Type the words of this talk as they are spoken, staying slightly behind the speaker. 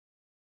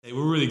Hey,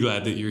 we're really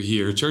glad that you're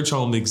here. Church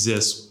Home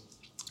exists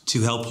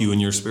to help you in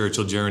your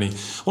spiritual journey.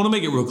 I want to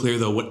make it real clear,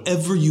 though,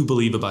 whatever you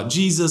believe about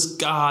Jesus,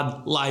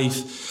 God,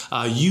 life,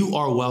 you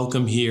are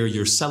welcome here.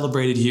 You're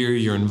celebrated here.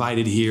 You're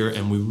invited here,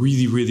 and we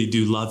really, really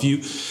do love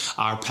you.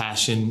 Our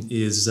passion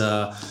is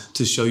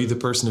to show you the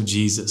person of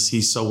Jesus.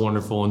 He's so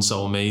wonderful and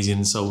so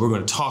amazing. So we're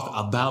going to talk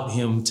about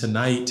him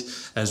tonight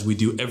as we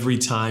do every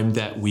time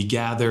that we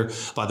gather.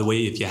 By the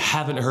way, if you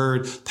haven't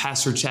heard,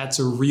 Pastor Chat's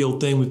a real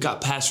thing. We've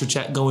got Pastor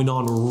Chat going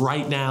on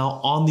right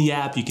now on the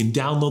app. You can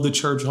download the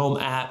Church Home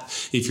app.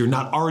 If you're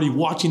not already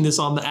watching this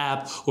on the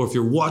app, or if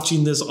you're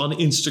watching this on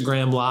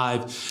Instagram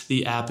Live,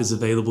 the app is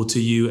available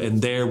to you.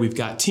 And there we've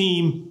got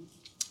team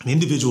and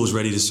individuals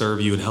ready to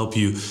serve you and help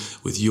you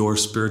with your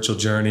spiritual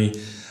journey.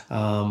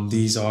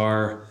 These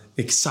are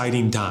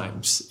exciting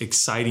times,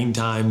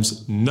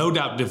 no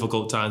doubt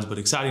difficult times, but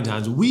exciting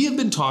times. We have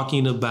been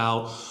talking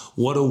about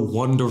what a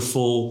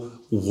wonderful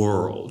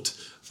world.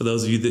 For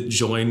those of you that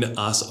join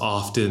us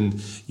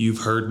often, you've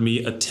heard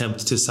me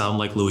attempt to sound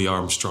like Louis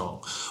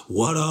Armstrong.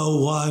 What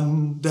a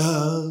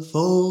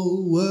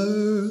wonderful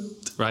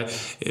world,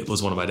 right? It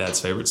was one of my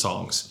dad's favorite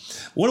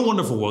songs. What a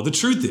wonderful world. The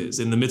truth is,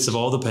 in the midst of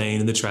all the pain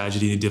and the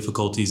tragedy and the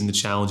difficulties and the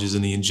challenges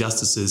and the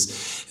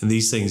injustices and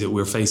these things that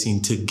we're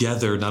facing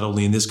together, not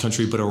only in this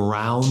country, but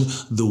around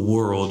the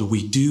world,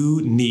 we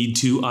do need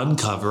to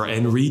uncover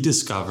and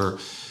rediscover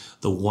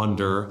the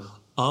wonder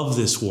of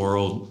this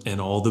world and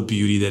all the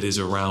beauty that is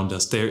around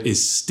us. There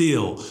is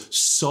still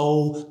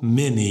so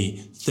many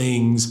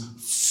things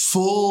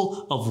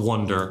full of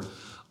wonder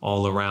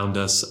all around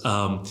us.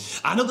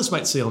 I know this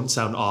might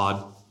sound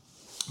odd,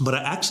 but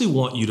I actually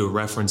want you to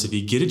reference, if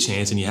you get a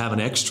chance and you have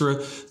an extra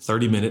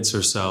 30 minutes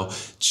or so,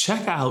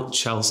 check out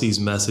Chelsea's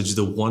message,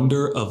 The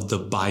Wonder of the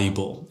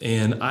Bible.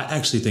 And I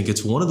actually think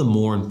it's one of the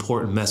more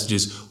important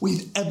messages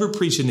we've ever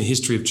preached in the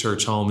history of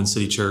Church Home and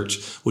City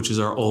Church, which is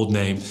our old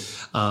name.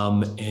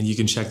 And you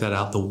can check that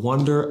out, The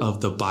Wonder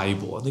of the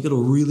Bible. I think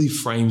it'll really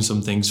frame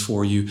some things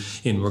for you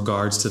in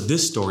regards to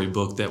this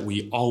storybook that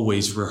we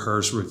always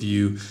rehearse,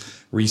 review,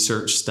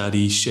 research,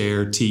 study,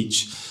 share,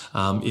 teach.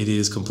 It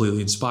is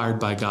completely inspired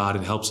by God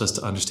and helps us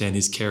to understand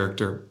his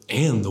character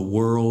and the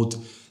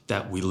world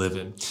that we live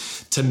in.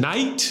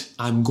 Tonight,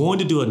 I'm going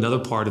to do another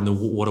part in the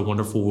What a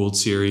Wonderful World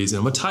series, and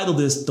I'm going to title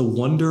this, The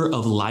Wonder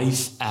of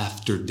Life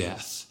After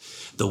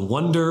Death. The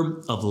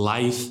Wonder of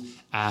Life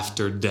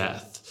After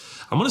Death.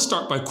 I'm going to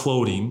start by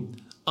quoting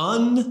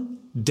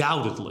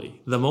undoubtedly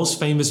the most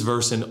famous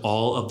verse in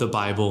all of the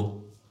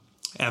Bible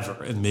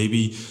ever. And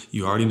maybe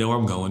you already know where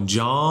I'm going.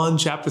 John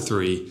chapter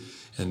 3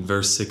 and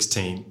verse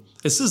 16.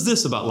 It says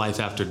this about life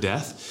after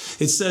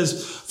death. It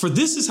says, "For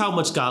this is how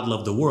much God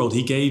loved the world.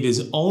 He gave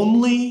his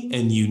only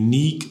and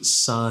unique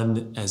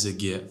Son as a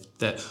gift,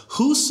 that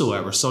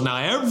whosoever," so now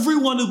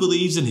everyone who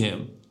believes in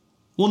him,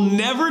 "will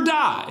never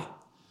die,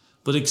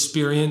 but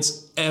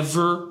experience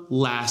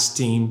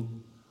everlasting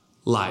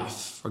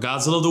life. For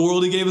God so loved the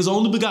world, he gave his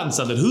only begotten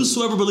Son, that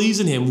whosoever believes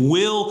in him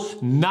will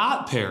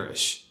not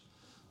perish,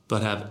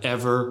 but have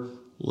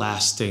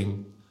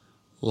everlasting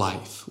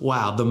life."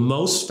 Wow, the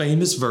most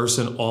famous verse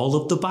in all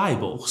of the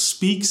Bible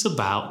speaks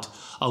about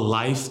a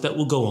life that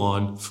will go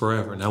on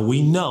forever. Now,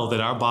 we know that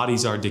our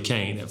bodies are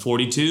decaying. At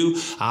 42,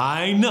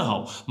 I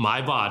know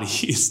my body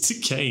is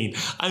decaying.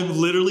 I'm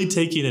literally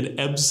taking an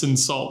Epsom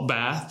salt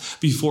bath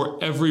before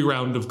every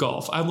round of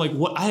golf. I'm like,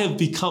 what? I have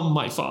become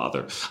my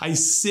father. I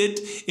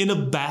sit in a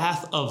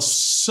bath of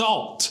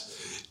salt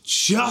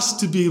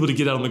just to be able to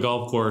get out on the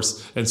golf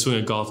course and swing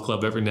a golf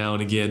club every now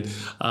and again.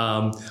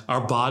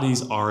 Our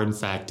bodies are in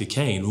fact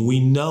decaying. We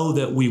know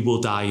that we will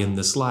die in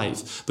this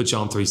life, but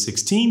John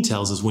 3:16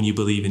 tells us when you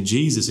believe in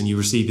Jesus and you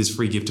receive his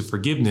free gift of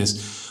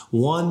forgiveness,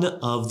 one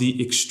of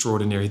the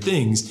extraordinary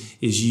things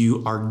is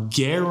you are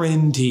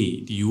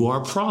guaranteed, you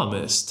are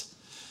promised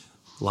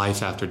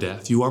life after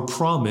death. You are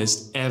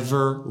promised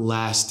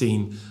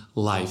everlasting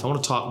life. I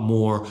want to talk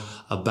more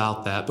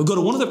about that, but go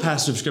to one other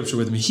passage of scripture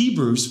with me,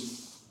 Hebrews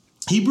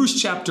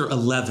chapter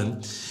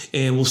 11,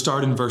 and we'll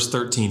start in verse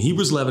 13.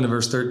 Hebrews 11 and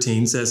verse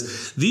 13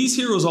 says, "These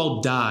heroes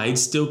all died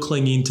still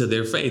clinging to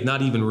their faith,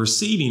 not even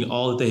receiving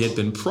all that they had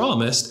been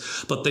promised,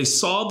 but they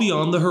saw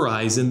beyond the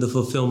horizon the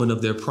fulfillment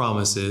of their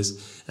promises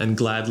and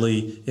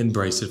gladly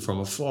embraced it from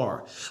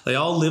afar. They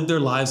all lived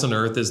their lives on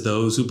earth as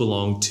those who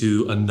belong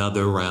to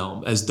another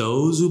realm." As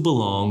those who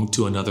belong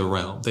to another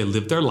realm. They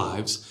lived their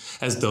lives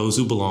as those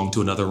who belong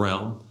to another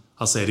realm.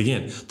 I'll say it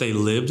again. They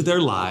lived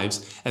their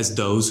lives as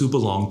those who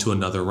belong to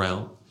another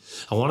realm.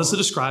 I want us to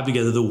describe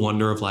together the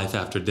wonder of life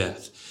after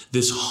death.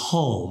 This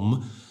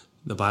home,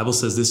 the Bible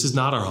says this is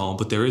not our home,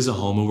 but there is a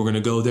home, and we're going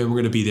to go there and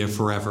we're going to be there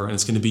forever, and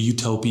it's going to be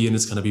utopia and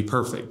it's going to be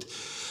perfect.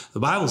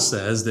 The Bible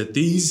says that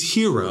these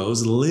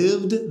heroes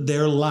lived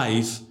their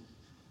life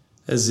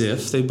as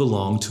if they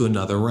belonged to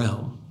another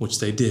realm, which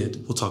they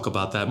did. We'll talk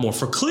about that more.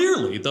 "For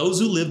clearly, those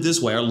who live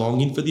this way are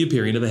longing for the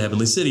appearing of a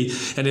heavenly city.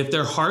 And if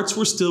their hearts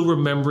were still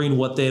remembering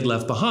what they had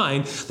left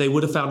behind, they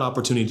would have found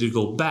opportunity to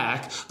go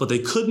back, but they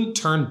couldn't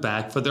turn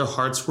back, for their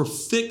hearts were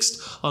fixed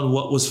on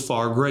what was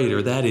far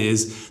greater, that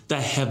is,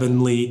 the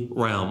heavenly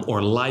realm,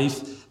 or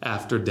life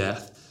after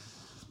death."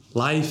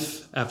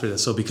 Life after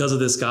this. So because of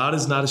this, God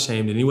is not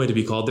ashamed in any way to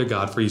be called their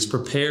God, for he's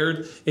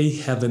prepared a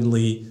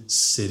heavenly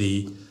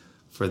city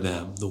for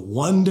them. The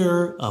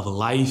wonder of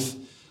life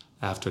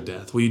after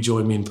death. Will you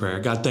join me in prayer?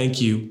 God, thank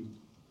you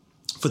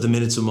for the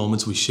minutes and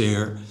moments we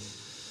share.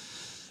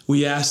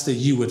 We ask that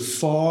you would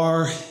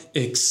far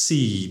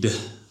exceed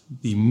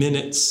the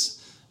minutes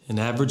and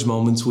average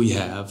moments we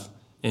have,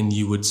 and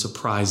you would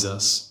surprise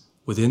us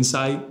with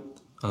insight,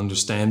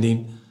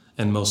 understanding,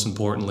 and most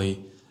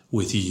importantly,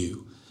 with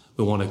you.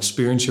 We want to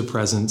experience your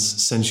presence,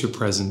 sense your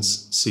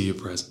presence, see your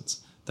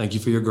presence. Thank you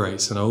for your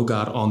grace. And oh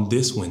God, on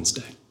this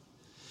Wednesday,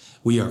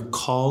 we are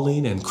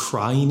calling and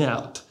crying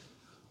out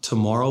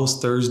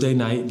tomorrow's Thursday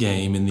night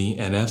game in the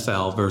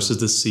NFL versus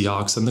the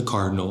Seahawks and the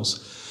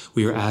Cardinals.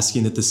 We are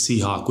asking that the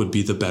Seahawk would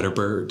be the better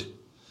bird.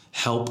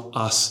 Help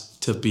us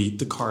to beat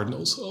the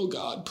Cardinals. Oh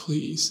God,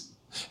 please.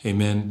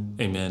 Amen,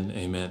 amen,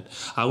 amen.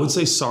 I would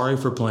say sorry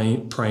for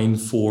praying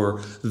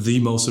for the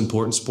most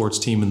important sports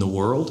team in the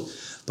world.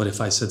 But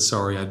if I said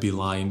sorry, I'd be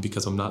lying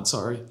because I'm not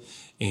sorry.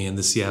 And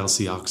the Seattle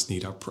Seahawks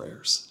need our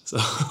prayers.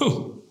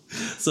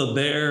 So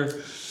there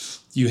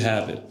you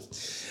have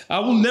it. I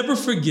will never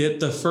forget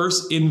the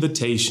first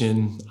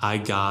invitation I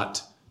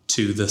got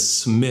to the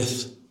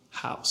Smith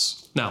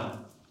house. Now,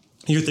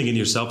 you're thinking to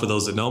yourself, for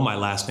those that know, my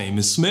last name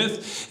is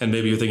Smith. And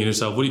maybe you're thinking to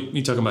yourself, what are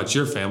you talking about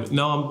your family?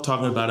 No, I'm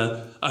talking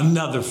about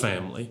another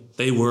family.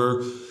 They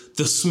were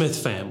the Smith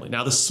family.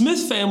 Now, the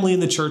Smith family in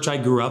the church I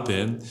grew up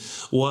in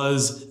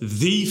was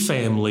the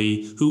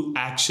family who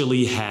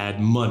actually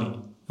had money.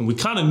 And we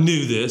kind of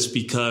knew this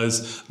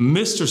because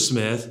Mr.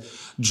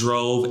 Smith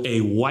drove a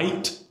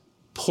white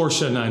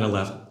Porsche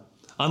 911,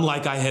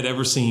 unlike I had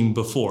ever seen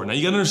before. Now,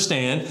 you got to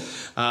understand,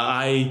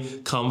 I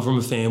come from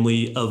a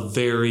family of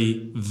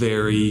very,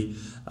 very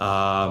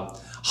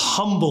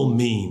humble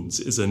means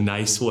is a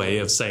nice way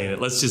of saying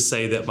it. Let's just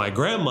say that my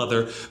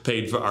grandmother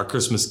paid for our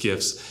Christmas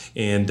gifts,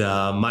 and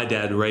my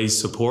dad raised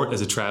support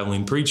as a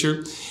traveling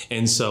preacher.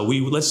 And so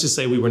let's just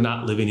say we were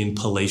not living in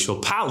palatial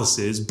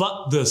palaces,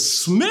 but the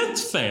Smith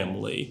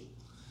family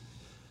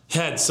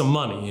had some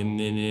money. And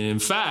in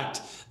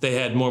fact, they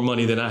had more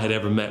money than I had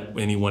ever met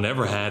anyone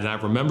ever had. And I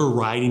remember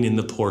riding in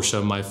the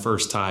Porsche my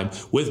first time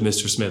with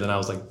Mr. Smith, and I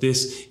was like,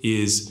 this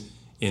is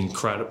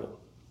incredible.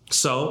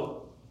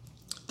 So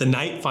the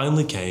night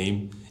finally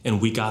came, and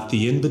we got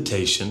the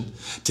invitation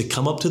to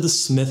come up to the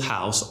Smith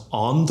house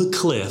on the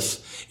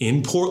cliff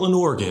in Portland,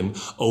 Oregon,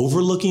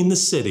 overlooking the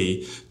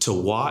city to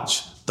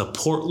watch the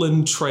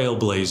Portland Trail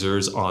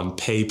Blazers on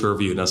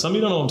pay-per-view. Now, some of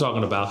you don't know what I'm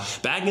talking about.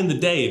 Back in the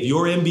day, if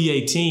your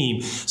NBA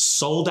team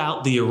sold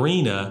out the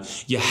arena,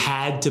 you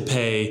had to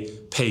pay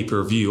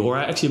pay-per-view. Or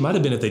actually, it might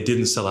have been if they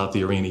didn't sell out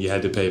the arena, you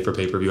had to pay for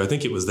pay-per-view. I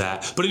think it was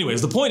that. But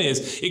anyways, the point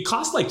is, it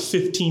cost like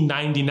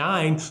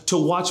 $15.99 to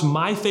watch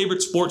my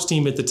favorite sports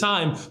team at the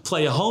time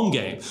play a home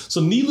game. So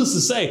needless to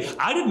say,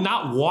 I did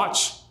not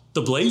watch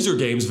the Blazer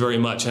games very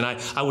much. And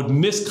I would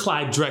miss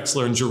Clyde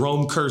Drexler and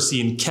Jerome Kersey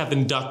and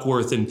Kevin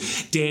Duckworth and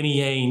Danny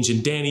Ainge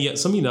and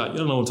some of you don't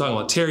know what I'm talking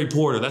about, Terry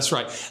Porter. That's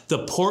right.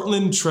 The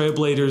Portland Trail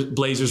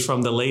Blazers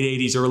from the late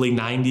 80s, early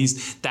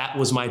 90s. That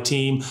was my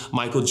team.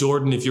 Michael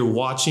Jordan, if you're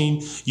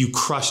watching, you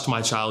crushed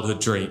my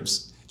childhood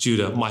dreams.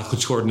 Judah, Michael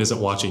Jordan isn't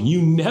watching.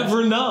 You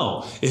never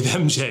know if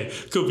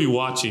MJ could be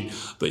watching.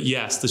 But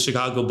yes, the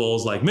Chicago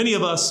Bulls, like many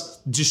of us,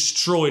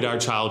 destroyed our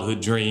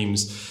childhood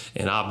dreams.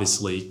 And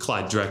obviously,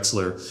 Clyde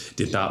Drexler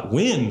did not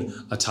win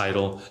a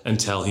title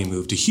until he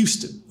moved to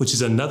Houston, which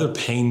is another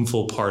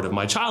painful part of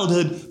my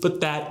childhood, but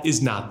that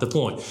is not the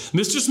point.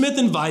 Mr. Smith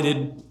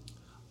invited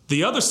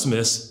the other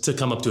Smiths to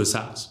come up to his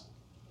house.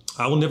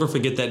 I will never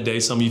forget that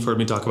day. Some of you have heard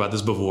me talk about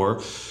this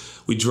before.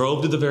 We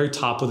drove to the very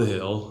top of the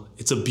hill.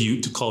 It's a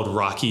butte called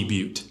Rocky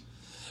Butte.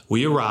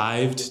 We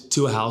arrived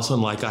to a house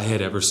unlike I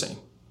had ever seen.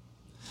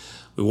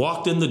 We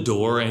walked in the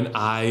door and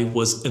I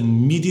was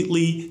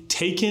immediately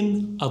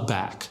taken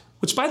aback,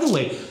 which, by the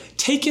way,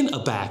 taken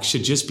aback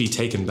should just be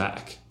taken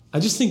back. I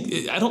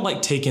don't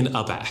like taken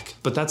aback,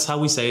 but that's how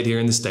we say it here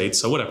in the States,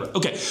 so whatever.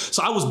 Okay,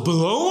 so I was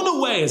blown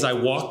away as I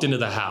walked into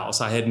the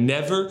house. I had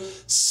never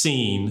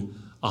seen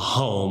a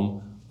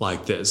home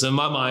like this. In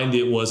my mind,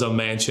 it was a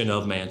mansion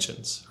of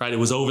mansions, right? It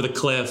was over the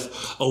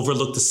cliff,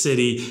 overlooked the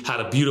city, had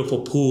a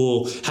beautiful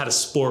pool, had a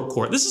sport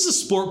court. This is a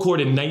sport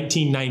court in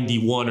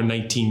 1991 or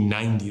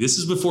 1990. This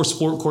is before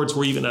sport courts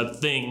were even a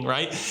thing,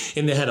 right?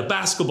 And they had a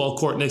basketball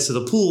court next to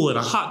the pool and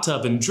a hot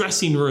tub and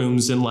dressing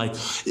rooms. And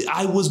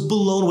I was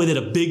blown away. They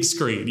had a big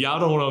screen. Y'all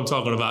don't know what I'm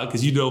talking about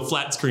because you know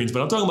flat screens,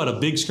 but I'm talking about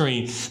a big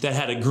screen that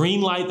had a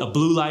green light, a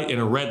blue light,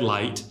 and a red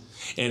light.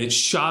 And it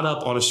shot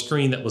up on a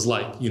screen that was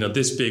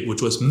this big,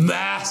 which was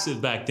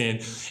massive back then.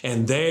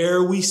 And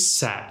there we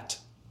sat.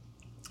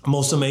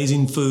 Most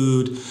amazing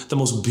food, the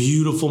most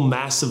beautiful,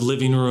 massive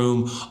living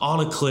room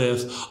on a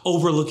cliff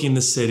overlooking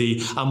the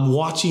city. I'm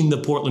watching the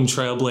Portland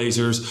Trail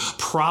Blazers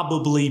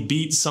probably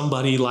beat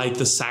somebody like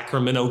the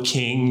Sacramento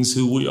Kings,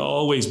 who we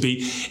always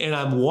beat. And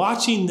I'm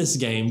watching this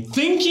game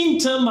thinking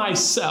to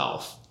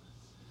myself,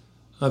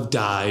 I've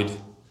died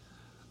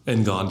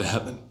and gone to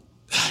heaven.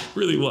 It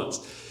really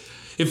was.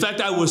 In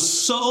fact, I was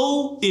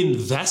so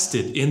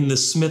invested in the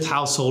Smith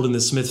household and the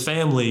Smith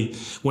family.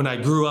 When I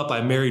grew up,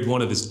 I married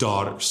one of his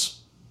daughters.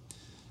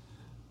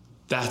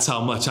 That's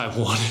how much I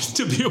wanted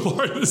to be a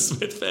part of the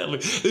Smith family.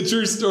 The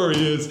true story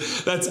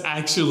is that's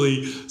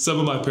actually some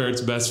of my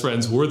parents' best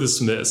friends were the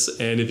Smiths.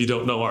 And if you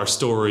don't know our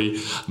story,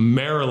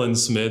 Marilyn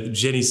Smith,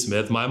 Jenny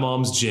Smith, my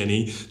mom's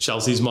Jenny,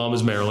 Chelsea's mom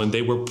is Marilyn.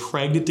 They were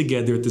pregnant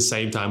together at the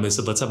same time. They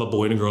said, let's have a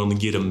boy and a girl and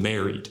get them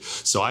married.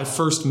 So I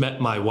first met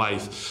my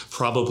wife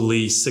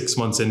probably 6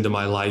 months into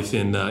my life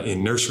in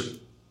nursery.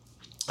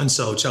 And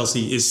so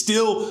Chelsea is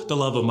still the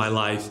love of my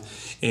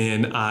life.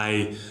 And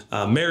I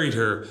married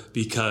her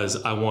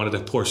because I wanted a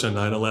Porsche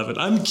 911.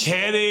 I'm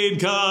kidding.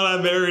 God,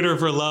 I married her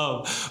for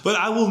love. But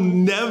I will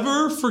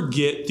never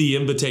forget the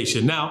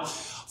invitation. Now,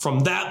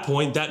 from that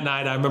point, that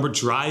night, I remember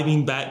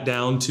driving back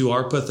down to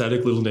our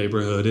pathetic little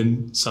neighborhood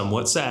and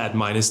somewhat sad,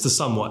 minus the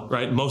somewhat,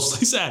 right?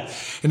 Mostly sad.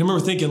 And I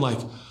remember thinking like,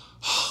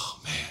 oh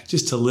man,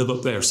 just to live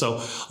up there.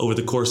 So over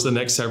the course of the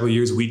next several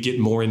years, we'd get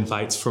more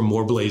invites from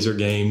more Blazer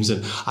games.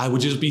 And I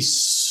would just be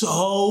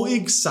so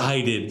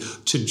excited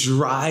to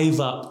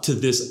drive up to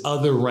this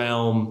other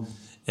realm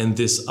and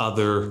this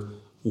other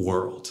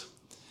world.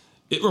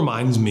 It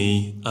reminds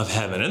me of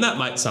heaven. And that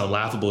might sound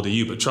laughable to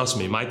you, but trust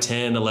me, my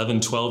 10,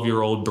 11,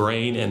 12-year-old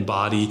brain and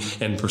body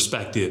and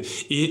perspective,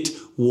 it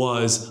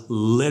was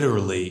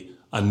literally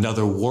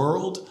another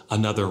world,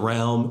 another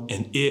realm,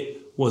 and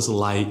it was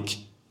like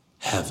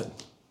heaven.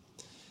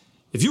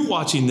 If you're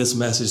watching this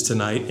message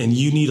tonight and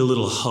you need a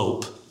little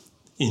hope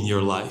in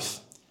your life,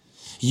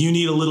 you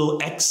need a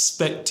little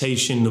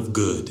expectation of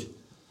good.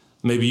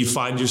 Maybe you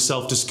find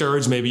yourself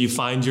discouraged. Maybe you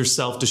find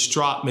yourself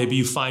distraught. Maybe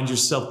you find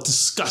yourself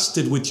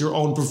disgusted with your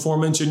own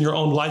performance and your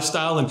own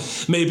lifestyle. And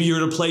maybe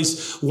you're at a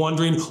place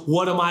wondering,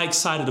 what am I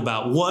excited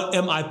about? What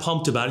am I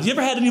pumped about? Have you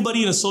ever had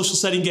anybody in a social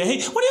setting go,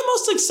 hey, what are you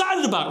most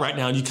excited about right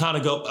now? And you kind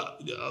of go,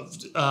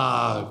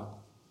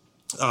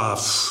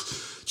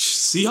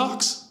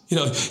 Seahawks? You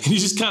know, and you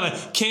just kind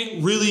of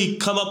can't really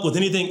come up with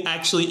anything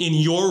actually in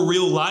your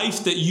real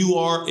life that you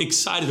are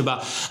excited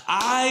about.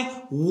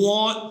 I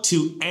want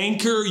to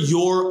anchor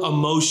your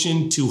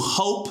emotion to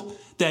hope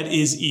that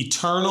is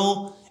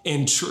eternal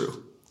and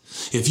true.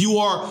 If you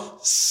are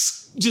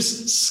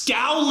just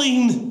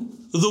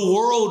scowling the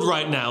world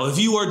right now, if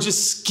you are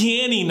just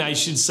scanning, I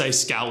should say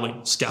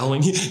scowling,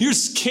 you're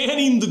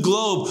scanning the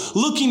globe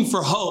looking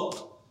for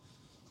hope,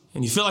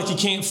 and you feel like you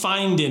can't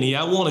find any,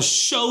 I want to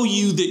show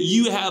you that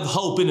you have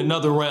hope in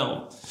another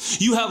realm.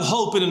 You have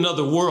hope in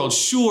another world.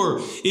 Sure,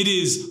 it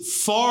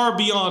is far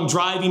beyond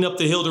driving up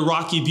the hill to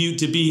Rocky Butte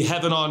to be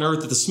heaven on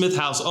earth at the Smith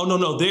house. Oh,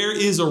 no. There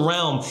is a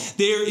realm.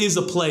 There is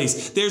a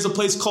place. There's a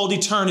place called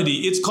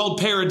eternity. It's called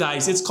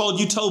paradise. It's called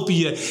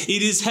utopia.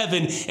 It is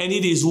heaven, and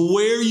it is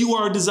where you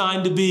are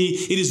designed to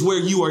be. It is where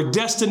you are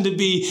destined to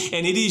be,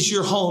 and it is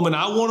your home. And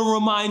I want to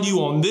remind you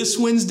on this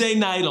Wednesday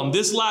night, on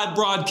this live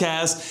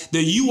broadcast,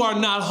 that you are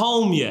not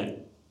home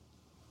yet,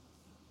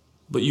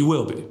 but you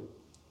will be.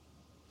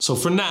 So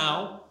for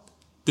now,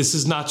 this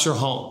is not your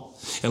home.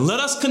 And let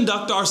us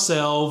conduct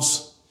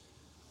ourselves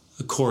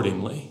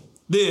accordingly.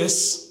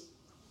 This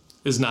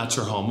is not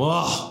your home.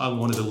 Oh, I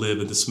wanted to live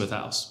at the Smith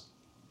house.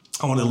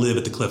 I wanted to live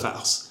at the Cliff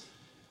house.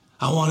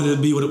 I wanted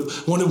to be what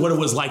it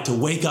was like to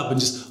wake up and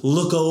just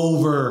look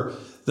over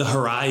the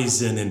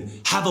horizon and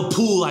have a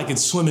pool I could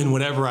swim in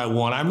whenever I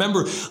want. I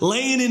remember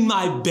laying in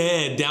my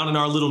bed down in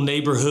our little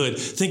neighborhood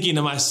thinking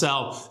to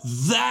myself,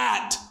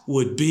 that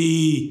would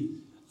be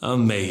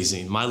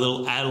amazing. My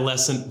little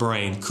adolescent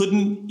brain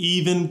couldn't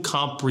even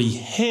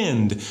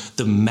comprehend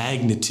the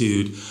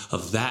magnitude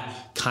of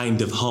that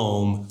kind of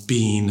home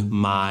being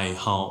my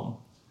home.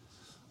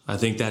 I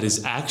think that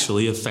is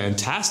actually a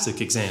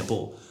fantastic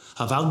example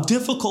of how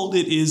difficult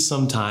it is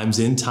sometimes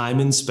in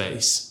time and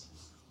space,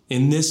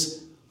 in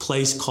this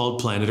place called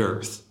planet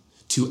Earth,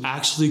 to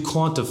actually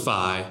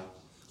quantify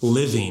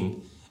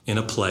living in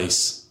a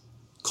place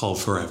called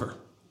forever,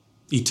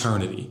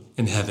 eternity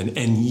in heaven.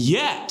 And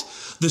yet,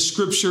 the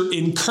scripture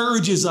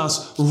encourages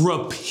us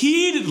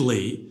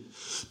repeatedly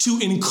to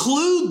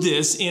include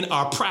this in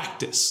our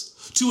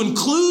practice, to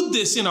include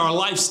this in our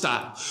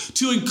lifestyle,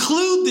 to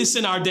include this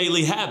in our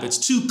daily habits,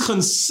 to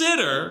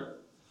consider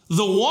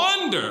the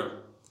wonder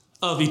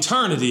of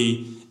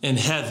eternity in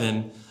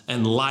heaven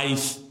and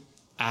life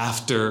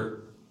after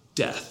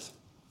death.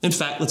 In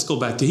fact, let's go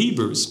back to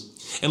Hebrews.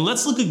 And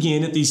let's look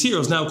again at these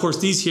heroes. Now, of course,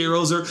 these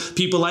heroes are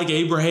people like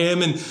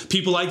Abraham and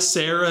people like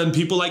Sarah and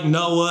people like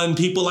Noah and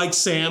people like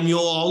Samuel,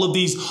 all of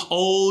these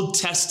Old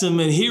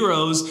Testament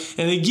heroes.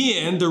 And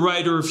again, the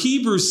writer of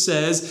Hebrews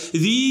says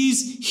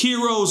these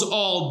heroes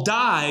all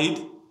died,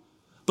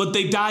 but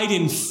they died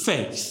in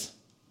faith.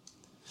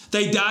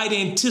 They died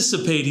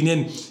anticipating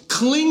and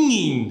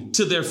clinging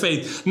to their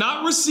faith,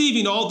 not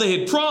receiving all they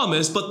had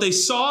promised, but they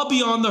saw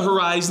beyond the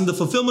horizon the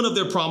fulfillment of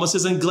their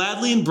promises and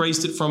gladly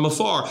embraced it from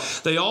afar.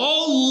 They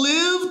all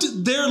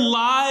lived their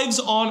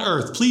lives on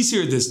earth. Please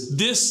hear this.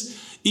 This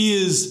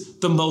is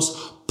the most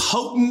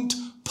potent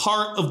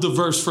part of the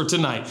verse for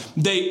tonight.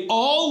 They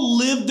all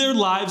lived their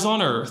lives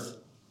on earth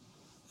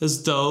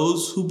as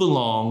those who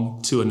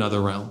belong to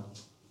another realm.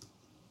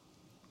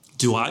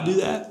 Do I do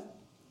that?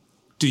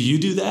 Do you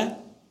do that?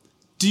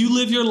 Do you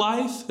live your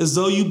life as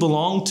though you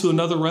belong to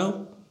another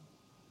realm?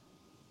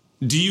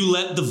 Do you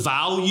let the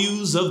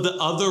values of the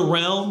other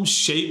realm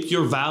shape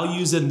your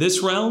values in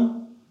this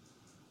realm?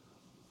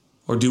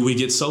 Or do we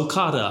get so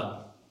caught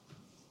up,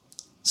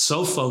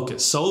 so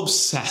focused, so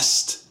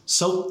obsessed,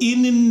 so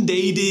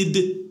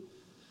inundated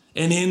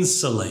and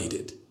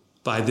insulated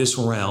by this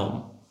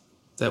realm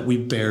that we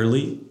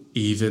barely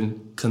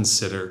even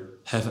consider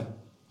heaven?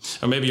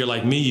 Or maybe you're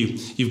like me,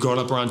 you've grown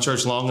up around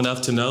church long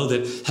enough to know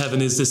that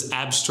heaven is this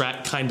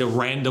abstract kind of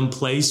random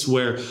place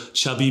where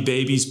chubby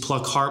babies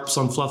pluck harps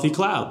on fluffy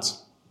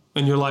clouds.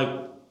 And you're like,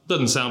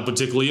 doesn't sound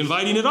particularly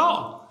inviting at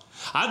all.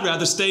 I'd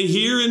rather stay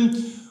here and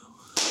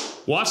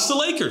watch the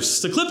Lakers,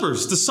 the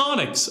Clippers, the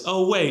Sonics.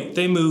 Oh, wait,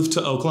 they moved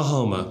to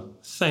Oklahoma.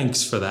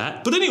 Thanks for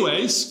that. But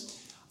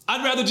anyways,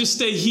 I'd rather just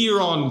stay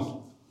here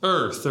on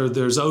earth, or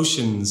there's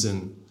oceans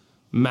and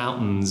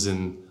mountains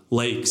and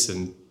lakes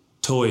and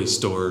toy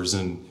stores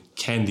and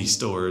candy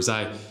stores.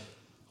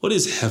 What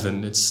is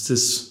heaven? It's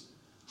this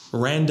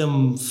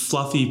random,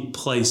 fluffy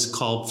place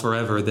called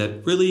forever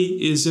that really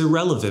is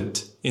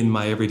irrelevant in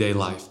my everyday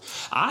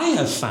life. I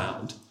have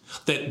found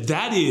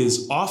that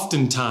is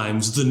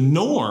oftentimes the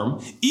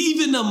norm,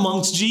 even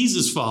amongst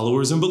Jesus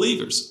followers and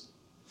believers.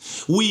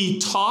 We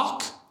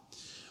talk,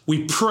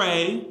 we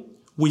pray,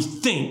 we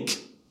think,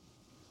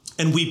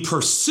 and we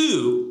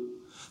pursue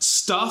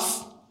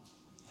stuff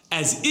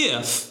as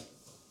if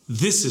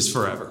this is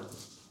forever.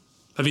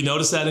 Have you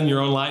noticed that in your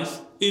own life?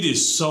 It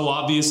is so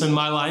obvious in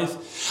my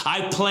life.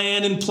 I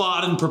plan and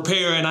plot and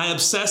prepare, and I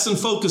obsess and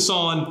focus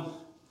on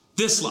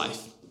this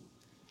life.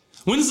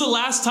 When's the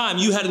last time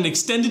you had an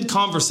extended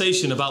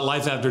conversation about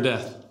life after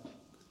death?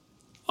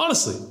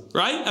 Honestly,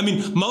 right? I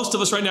mean, most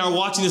of us right now are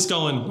watching this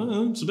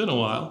going, it's been a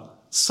while.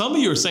 Some of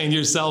you are saying to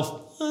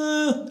yourself,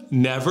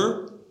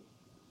 never.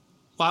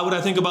 Why would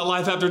I think about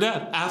life after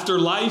death? After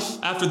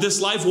life, after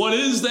this life, what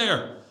is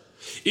there?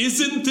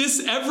 Isn't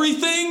this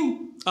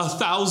everything?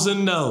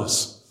 1,000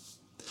 no's.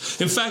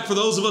 In fact, for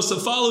those of us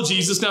that follow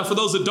Jesus, now for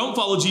those that don't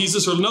follow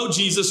Jesus or know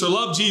Jesus or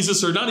love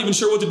Jesus or not even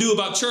sure what to do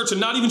about church and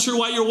not even sure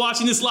why you're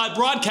watching this live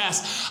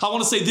broadcast, I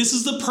want to say this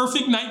is the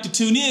perfect night to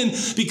tune in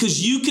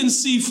because you can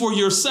see for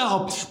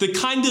yourself the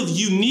kind of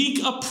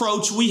unique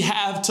approach we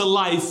have to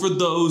life for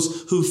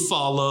those who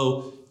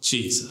follow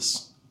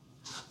Jesus.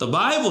 The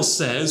Bible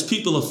says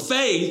people of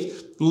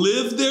faith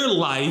live their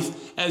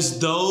life as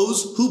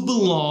those who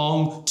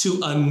belong to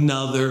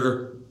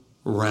another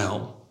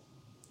realm.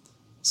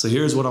 So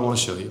here's what I want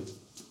to show you.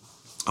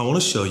 I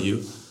want to show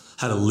you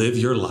how to live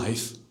your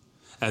life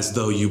as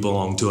though you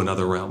belong to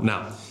another realm.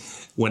 Now,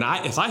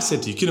 if I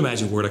said to you, you can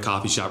imagine we're at a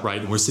coffee shop,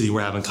 right? And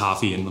we're having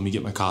coffee, and let me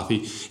get my coffee.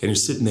 And you're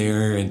sitting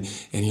there, and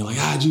you're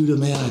like, Judah,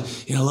 man,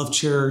 I love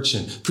church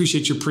and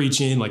appreciate your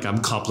preaching. Like I'm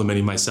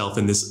complimenting myself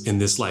in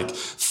this like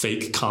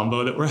fake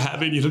combo that we're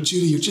having.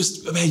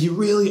 Judah, man, you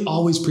really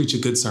always preach a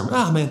good sermon.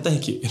 Man,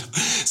 thank you.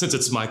 Since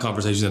it's my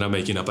conversation that I'm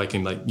making up, I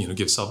can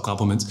give self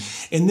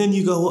compliments. And then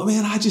you go, well,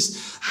 man,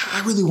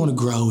 I really want to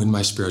grow in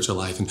my spiritual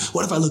life. And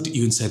what if I looked at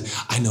you and said,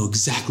 I know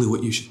exactly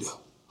what you should do?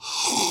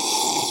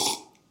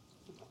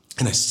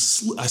 And I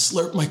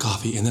slurp my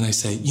coffee, and then I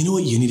say, you know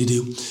what you need to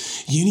do?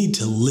 You need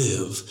to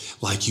live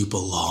like you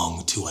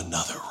belong to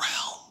another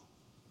realm.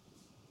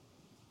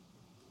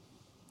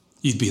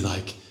 You'd be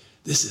like,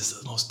 this is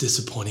the most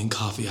disappointing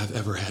coffee I've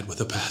ever had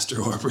with a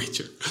pastor or a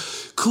preacher.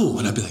 Cool.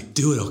 And I'd be like,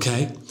 do it,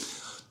 okay?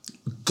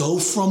 Go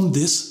from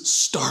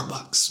this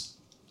Starbucks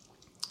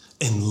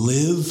and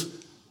live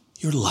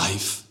your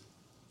life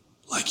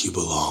like you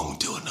belong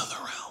to another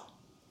realm.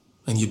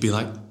 And you'd be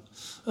like,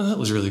 that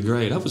was really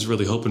great. I was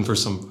really hoping for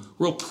some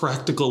real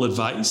practical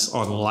advice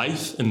on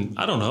life and,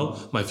 I don't know,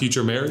 my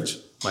future marriage,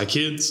 my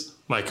kids,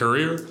 my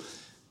career.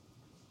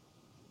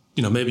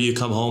 Maybe you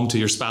come home to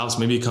your spouse,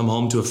 maybe you come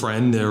home to a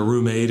friend or a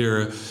roommate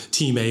or a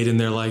teammate, and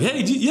they're like,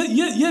 hey,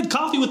 you had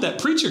coffee with that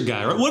preacher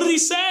guy, right? What did he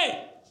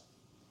say?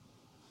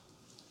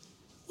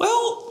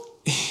 Well,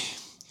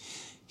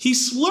 he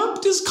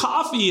slurped his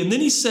coffee and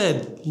then he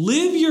said,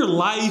 live your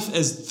life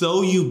as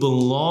though you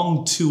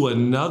belong to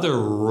another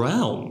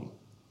realm.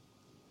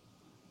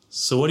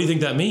 So what do you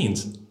think that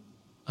means?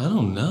 I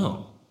don't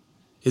know.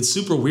 It's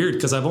super weird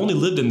because I've only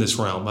lived in this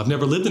realm. I've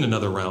never lived in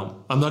another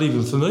realm. I'm not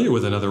even familiar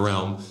with another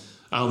realm.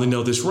 I only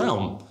know this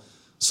realm.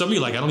 Some of you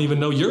like, I don't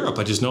even know Europe.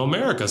 I just know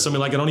America. Some of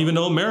you like, I don't even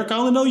know America. I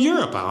only know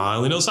Europe. I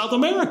only know South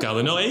America. I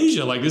only know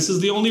Asia. Like, this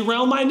is the only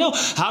realm I know.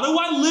 How do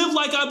I live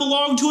like I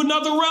belong to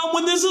another realm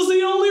when this is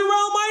the only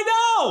realm I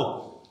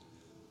know?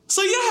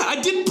 So yeah, I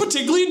didn't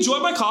particularly enjoy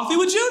my coffee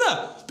with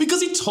Judah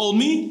because he told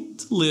me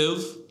to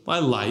live my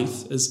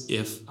life as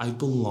if I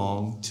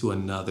belong to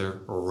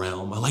another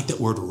realm. I like that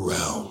word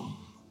realm,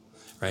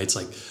 right? It's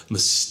like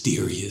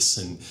mysterious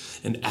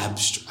and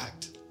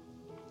abstract.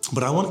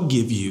 But I want to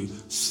give you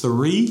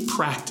 3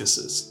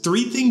 practices,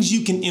 3 things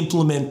you can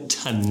implement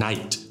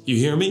tonight. You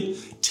hear me?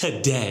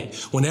 Today,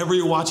 whenever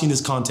you're watching this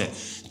content,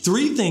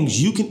 3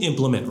 things you can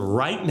implement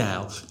right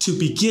now to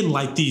begin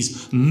like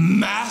these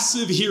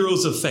massive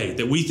heroes of faith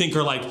that we think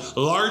are like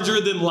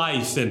larger than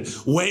life and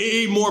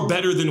way more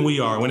better than we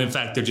are, when in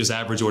fact they're just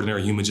average,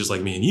 ordinary humans just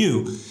like me and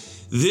you.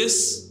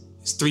 This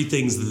is 3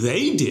 things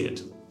they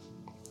did,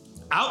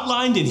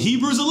 outlined in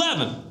Hebrews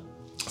 11,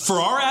 for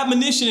our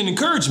admonition and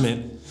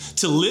encouragement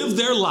to live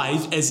their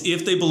life as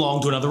if they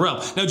belong to another realm.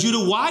 Now,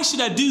 Judah, why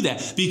should I do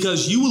that?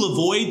 Because you will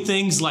avoid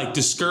things like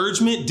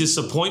discouragement,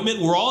 disappointment.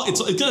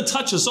 It's going to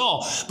touch us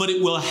all, but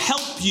it will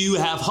help you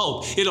have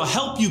hope. It'll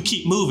help you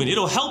keep moving.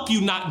 It'll help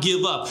you not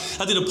give up.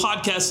 I did a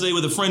podcast today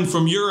with a friend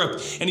from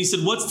Europe, and he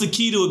said, what's the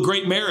key to a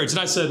great marriage? And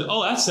I said,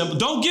 oh, that's simple.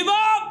 Don't give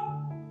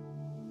up.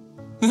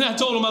 And I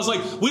told him, I was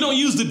like, we don't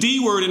use the D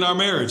word in our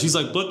marriage. He's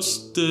like,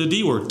 what's the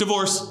D word?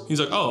 Divorce. He's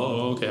like,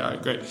 oh, okay, all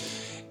right, great.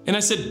 And I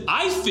said,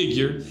 I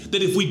figure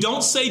that if we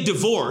don't say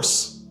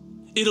divorce,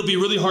 it'll be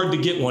really hard to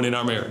get one in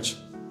our marriage.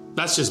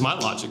 That's just my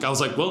logic. I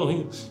was like, well,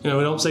 we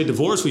don't say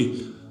divorce,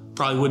 we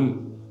probably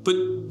wouldn't. But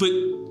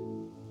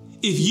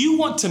if you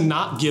want to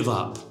not give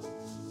up,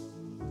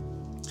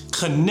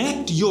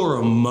 connect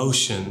your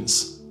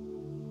emotions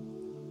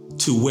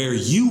to where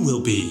you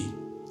will be,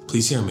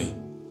 please hear me,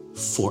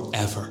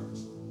 forever.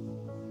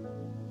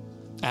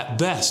 At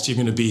best, you're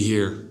going to be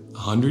here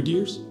 100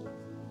 years.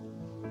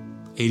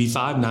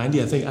 85,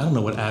 90, I don't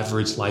know what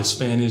average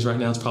lifespan is right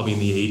now. It's probably in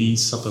the 80s,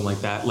 something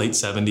like that, late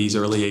 70s,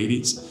 early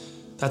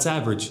 80s. That's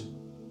average.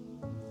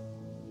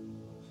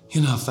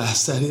 You know how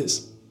fast that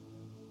is?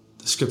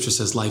 The scripture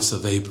says life's a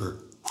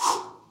vapor.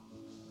 Whew.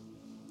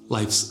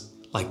 Life's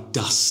like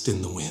dust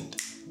in the wind.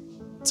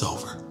 It's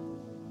over.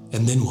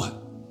 And then what?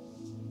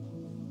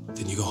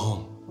 Then you go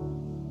home.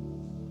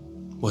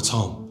 What's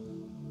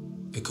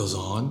home? It goes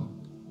on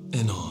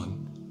and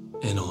on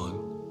and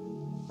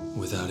on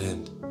without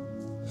end.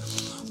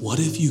 What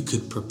if you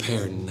could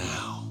prepare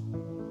now,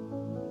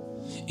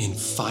 in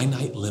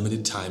finite,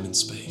 limited time and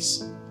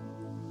space,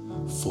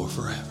 for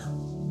forever?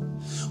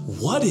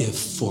 What if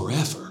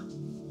forever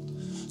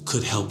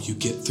could help you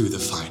get through the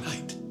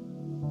finite?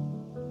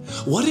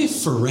 What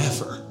if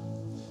forever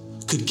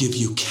could give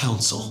you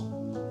counsel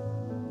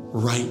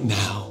right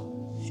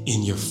now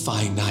in your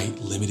finite,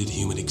 limited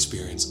human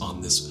experience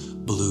on this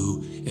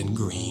blue and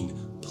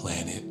green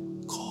planet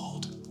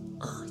called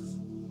Earth?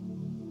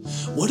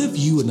 What if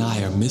you and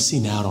I are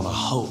missing out on a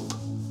hope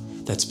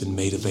that's been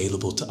made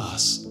available to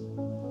us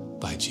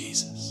by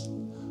Jesus?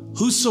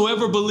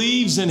 Whosoever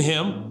believes in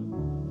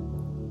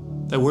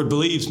him, that word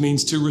believes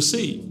means to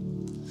receive.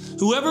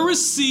 Whoever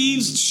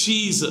receives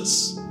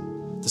Jesus,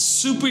 the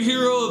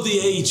superhero of the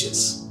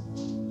ages,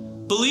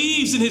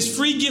 believes in his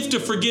free gift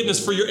of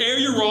forgiveness for your error,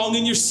 your wrong,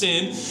 and your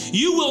sin,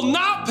 you will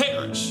not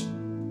perish.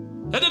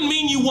 That doesn't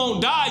mean you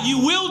won't die.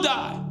 You will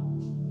die.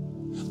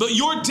 But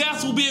your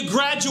death will be a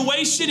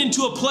graduation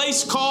into a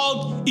place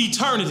called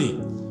eternity,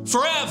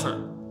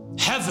 forever,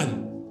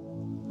 heaven,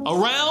 a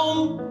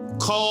realm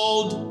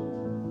called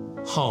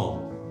home.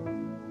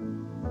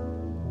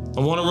 I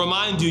want to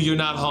remind you, you're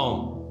not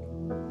home.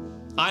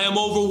 I am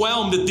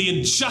overwhelmed at the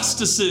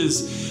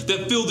injustices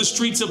that fill the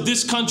streets of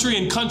this country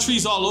and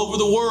countries all over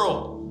the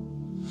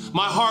world.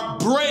 My heart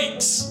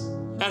breaks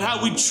at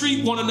how we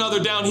treat one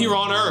another down here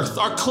on earth.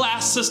 Our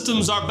class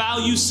systems, our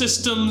value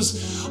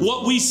systems,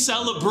 what we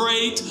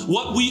celebrate,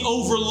 what we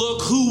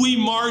overlook, who we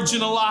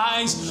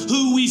marginalize,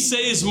 who we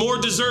say is more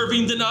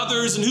deserving than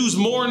others and who's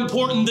more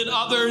important than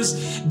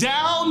others.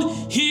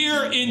 Down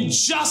here,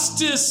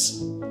 injustice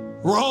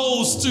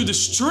rolls through the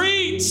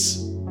streets.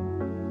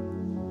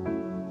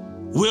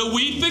 Will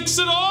we fix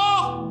it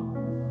all?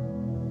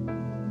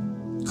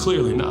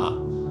 Clearly not.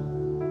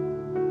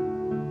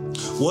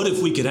 What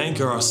if we could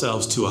anchor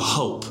ourselves to a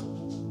hope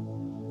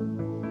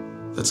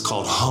that's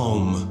called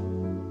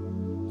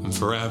home and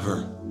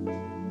forever?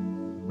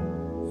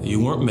 You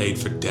weren't made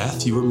for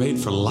death, you were made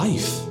for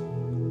life.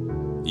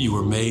 You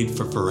were made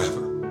for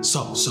forever.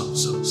 So,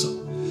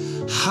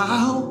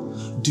 how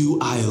do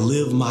I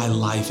live my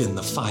life in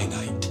the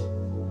finite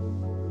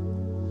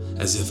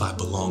as if I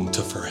belong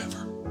to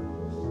forever?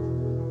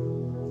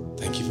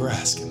 Thank you for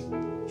asking.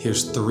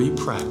 Here's 3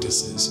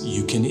 practices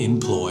you can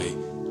employ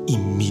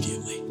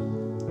immediately.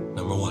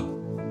 Number 1,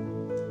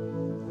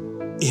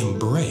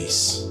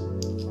 embrace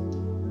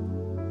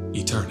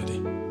eternity.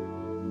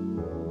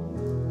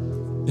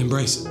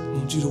 Embrace it.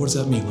 Well, Judah, what does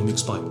that mean? Let me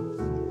explain.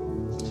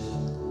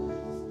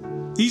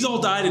 These all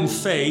died in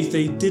faith.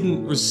 They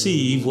didn't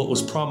receive what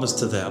was promised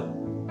to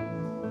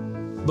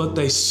them, but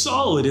they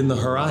saw it in the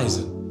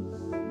horizon,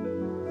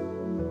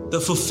 the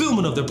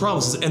fulfillment of their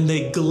promises, and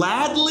they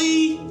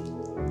gladly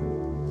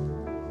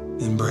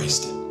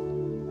embraced it.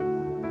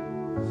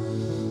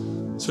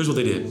 So here's what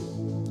they did.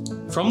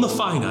 From the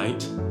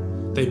finite,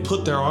 they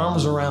put their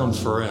arms around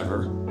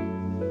forever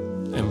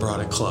and brought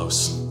it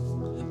close.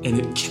 And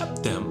it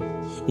kept them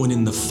when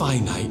in the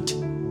finite,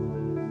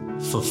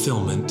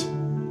 fulfillment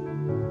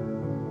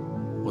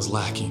was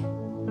lacking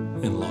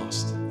and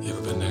lost. You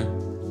ever been there?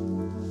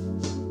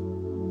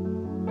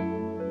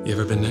 You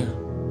ever been there?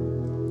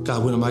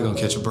 God, when am I going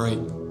to catch a break?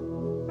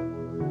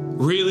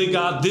 Really,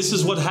 God, this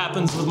is what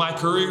happens with my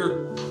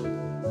career?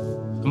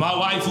 My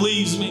wife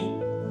leaves me.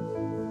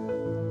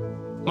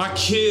 My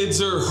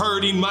kids are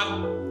hurting.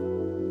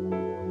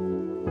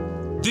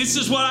 This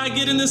is what I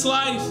get in this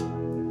life?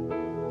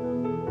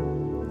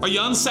 Are you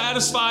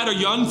unsatisfied? Are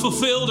you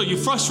unfulfilled? Are you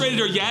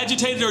frustrated? Are you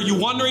agitated? Are you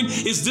wondering,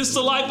 is this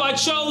the life I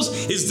chose?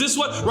 Is this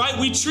what, right?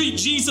 We treat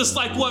Jesus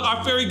like what?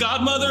 Our fairy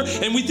godmother,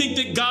 and we think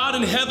that God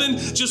in heaven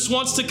just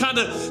wants to kind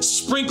of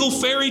sprinkle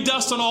fairy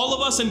dust on all of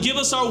us and give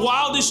us our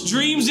wildest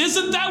dreams.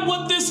 Isn't that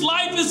what this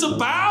life is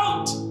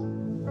about?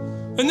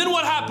 And then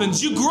what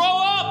happens? You grow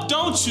up,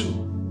 don't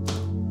you?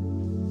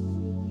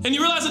 And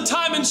you realize that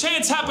time and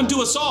chance happen to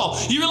us all.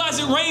 You realize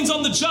it rains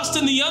on the just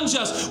and the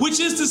unjust,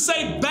 which is to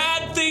say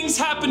bad things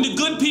happen to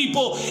good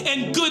people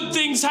and good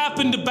things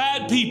happen to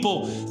bad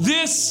people.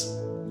 This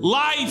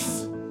life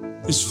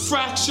is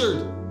fractured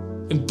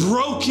and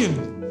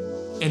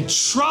broken and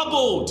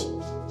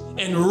troubled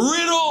and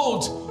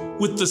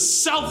riddled with the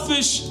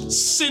selfish,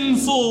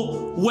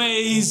 sinful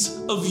ways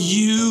of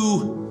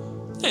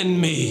you and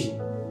me.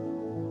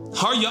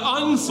 Are you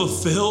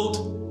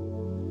unfulfilled?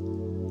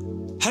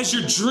 Has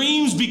your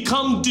dreams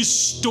become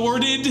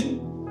distorted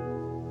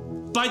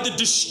by the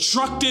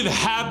destructive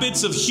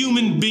habits of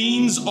human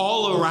beings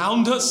all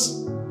around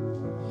us?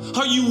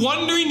 Are you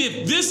wondering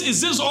if this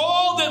is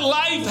all that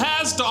life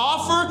has to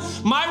offer?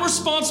 My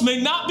response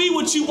may not be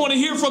what you want to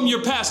hear from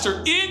your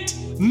pastor. It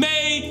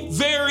may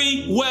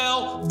very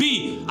well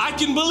be. I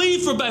can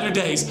believe for better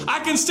days. I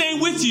can stay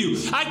with you.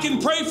 I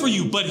can pray for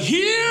you. But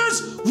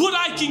here's what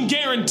I can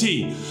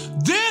guarantee.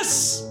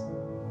 This,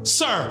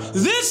 sir,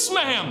 this,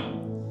 ma'am,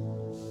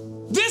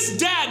 this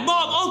dad,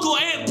 mom, uncle,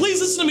 aunt,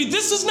 please listen to me.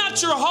 This is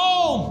not your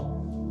home.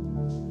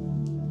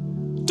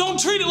 Don't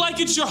treat it like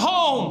it's your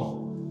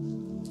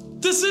home.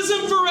 This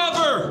isn't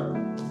forever.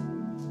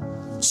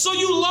 So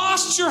you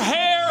lost your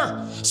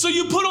hair, so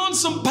you put on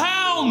some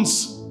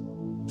pounds.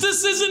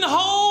 This isn't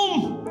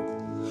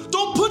home.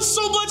 Don't put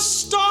so much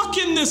stock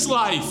in this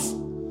life.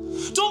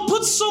 Don't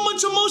put so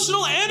much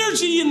emotional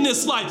energy in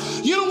this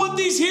life. You know what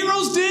these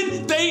heroes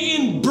did? They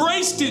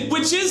embraced it,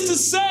 which is to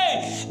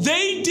say,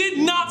 they did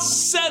not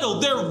settle.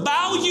 Their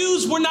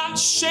values were not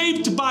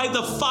shaped by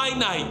the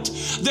finite.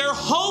 Their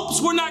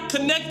hopes were not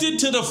connected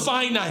to the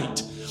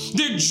finite.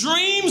 Their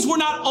dreams were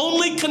not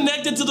only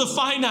connected to the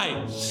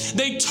finite.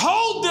 They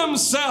told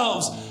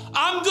themselves,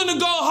 I'm going to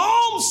go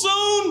home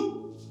soon.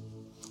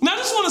 And I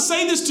just want to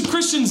say this to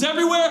Christians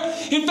everywhere.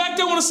 In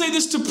fact, I want to say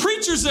this to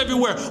preachers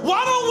everywhere.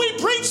 Why don't we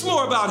preach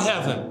more about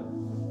heaven?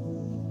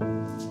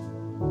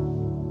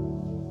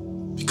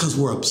 Because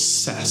we're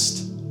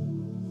obsessed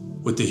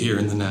with the here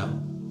and the now.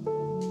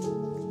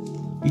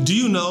 Do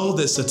you know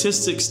that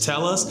statistics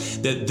tell us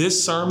that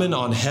this sermon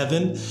on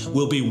heaven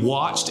will be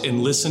watched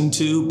and listened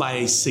to by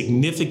a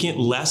significant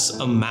less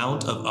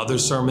amount of other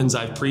sermons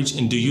I've preached?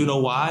 And do you know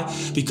why?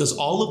 Because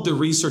all of the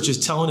research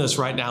is telling us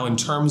right now in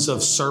terms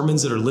of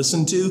sermons that are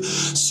listened to,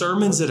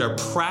 sermons that are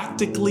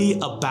practically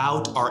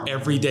about our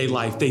everyday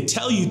life. They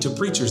tell you to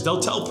preachers,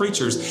 they'll tell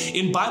preachers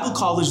in Bible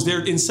college,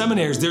 they're in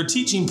seminaries, they're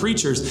teaching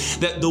preachers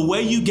that the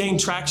way you gain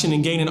traction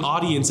and gain an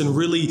audience and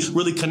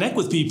really connect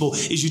with people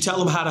is you tell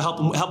them how to help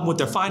them with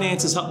their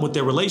finances, help them with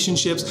their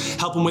relationships,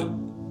 help them with...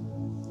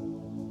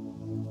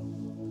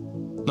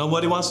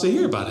 Nobody wants to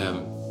hear about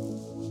heaven.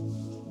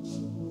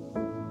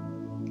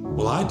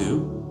 Well, I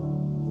do.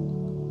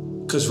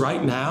 Because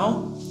right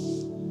now,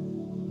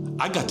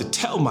 I got to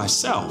tell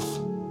myself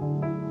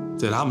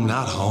that I'm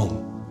not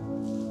home.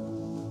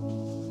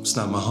 It's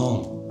not my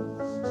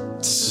home.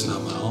 This is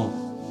not my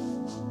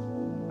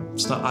home.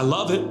 It's not, I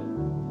love it.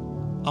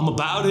 I'm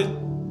about it.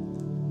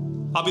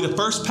 I'll be the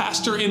first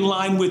pastor in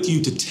line with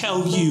you to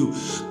tell you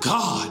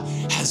God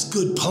has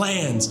good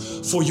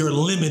plans for your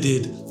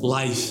limited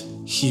life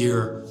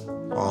here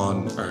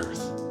on earth.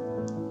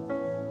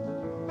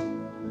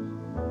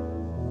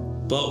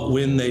 But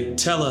when they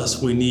tell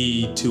us we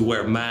need to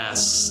wear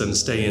masks and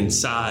stay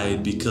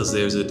inside because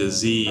there's a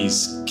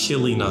disease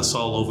killing us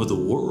all over the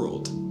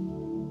world,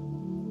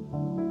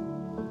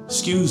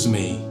 excuse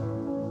me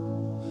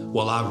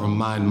while I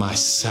remind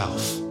myself,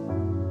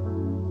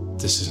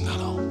 this is not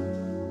home.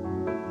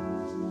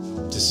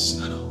 This is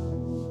not all.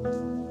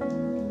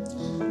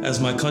 As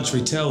my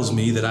country tells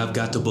me that I've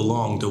got to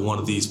belong to one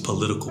of these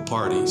political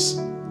parties.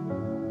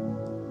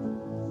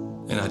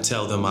 And I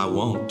tell them I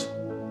won't.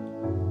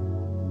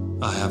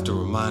 I have to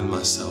remind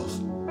myself,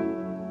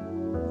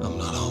 I'm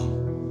not home.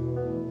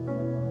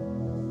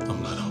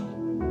 I'm not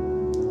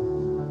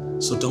home.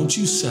 So don't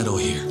you settle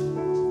here.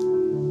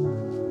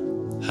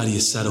 How do you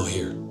settle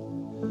here?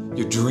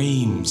 Your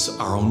dreams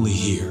are only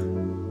here.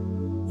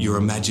 Your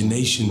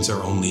imaginations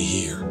are only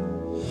here.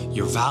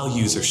 Your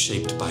values are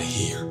shaped by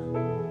here.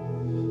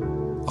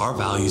 Our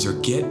values are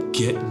get.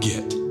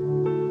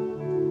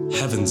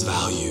 Heaven's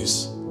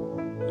values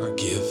are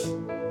give.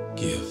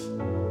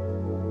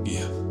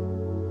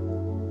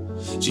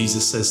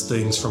 Jesus says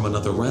things from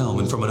another realm,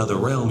 and from another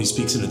realm, he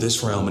speaks into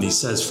this realm, and he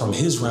says from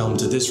his realm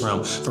to this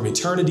realm, from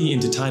eternity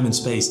into time and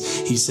space,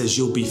 he says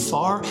you'll be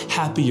far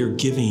happier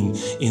giving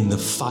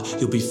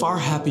you'll be far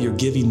happier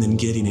giving than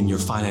getting in your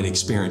finite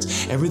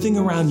experience. Everything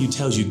around you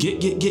tells you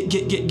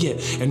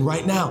get. And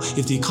right now,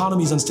 if the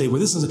economy is unstable,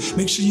 this is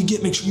make sure you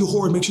get, make sure you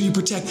hoard, make sure you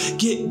protect,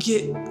 get.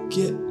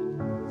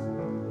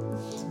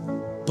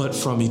 But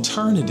from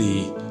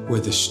eternity, where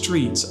the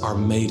streets are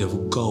made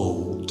of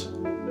gold,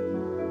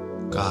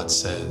 God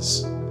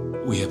says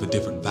we have a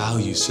different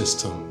value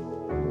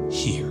system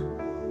here.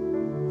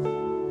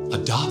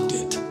 Adopt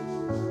it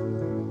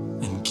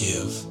and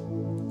give.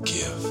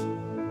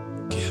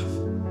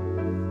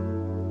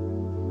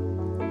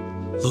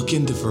 Look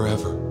into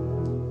forever.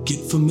 Get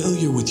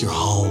familiar with your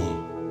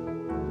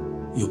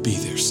home. You'll be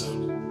there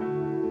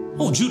soon.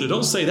 Oh, Judah,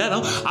 don't say that.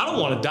 I don't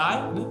want to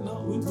die.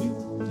 No,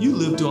 you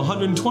live to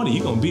 120.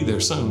 You're going to be there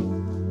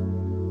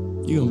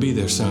soon. You're going to be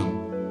there soon.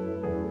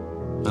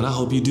 And I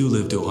hope you do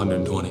live to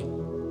 120.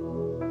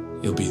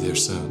 You'll be there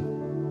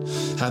soon.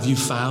 Have you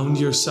found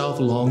yourself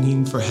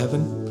longing for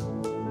heaven?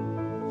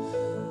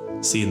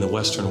 See, in the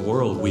Western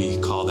world, we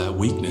call that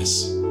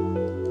weakness.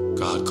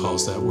 God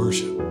calls that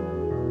worship.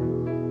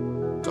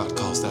 God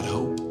calls that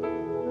hope.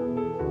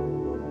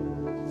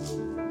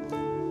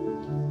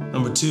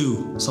 Number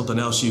 2, something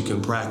else you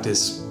can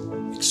practice,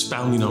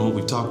 expounding on what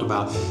we've talked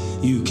about.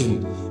 You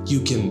can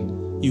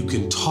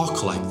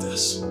talk like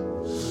this.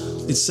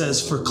 It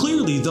says, for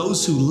clearly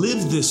those who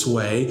live this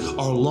way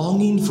are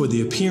longing for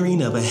the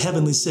appearing of a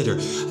heavenly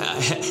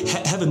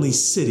heavenly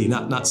city,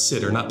 not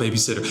sitter, not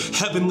babysitter,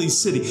 heavenly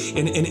city.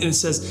 And it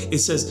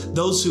says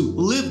those who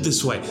live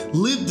this way.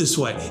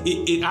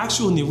 It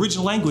actually, in the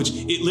original language,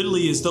 it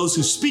literally is those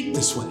who speak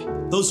this way.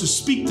 Those who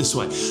speak this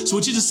way. So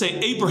what you just say,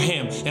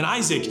 Abraham and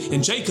Isaac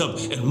and Jacob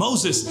and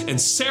Moses and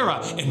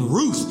Sarah and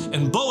Ruth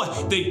and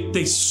Boaz,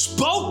 they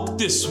spoke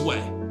this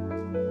way.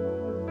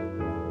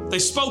 They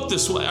spoke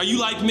this way. Are you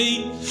like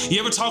me? You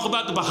ever talk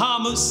about the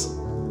Bahamas?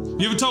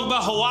 You ever talk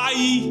about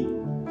Hawaii?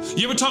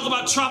 You ever talk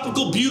about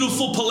tropical,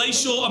 beautiful,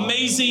 palatial,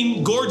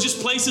 amazing, gorgeous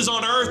places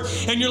on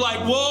earth? And you're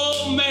like,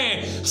 whoa,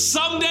 man,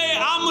 someday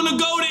I'm going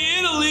to go to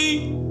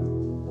Italy.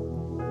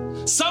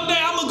 Someday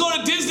I'm going to go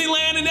to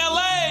Disneyland in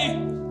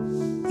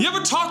LA. You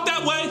ever talk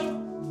that way?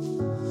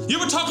 You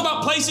ever talk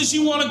about places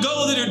you want to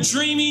go that are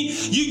dreamy?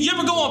 You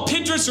ever go on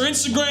Pinterest or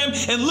Instagram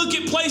and look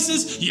at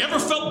places? You ever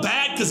felt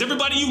bad because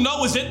everybody you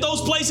know is at those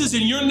places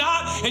and you're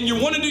not, and you're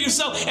wanting to do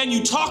yourself, and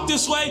you talk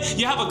this way?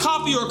 You have a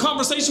coffee or a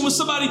conversation with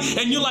somebody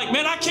and you're like,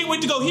 man, I can't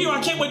wait to go here.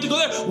 I can't wait to go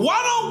there.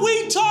 Why don't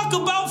we talk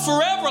about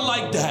forever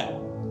like that?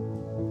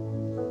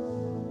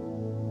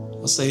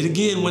 I'll say it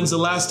again. When's the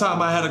last time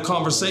I had a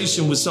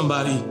conversation with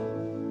somebody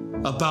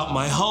about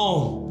my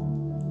home?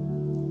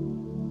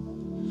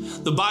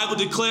 The Bible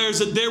declares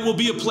that there will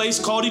be a place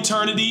called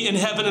eternity in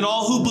heaven, and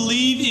all who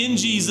believe in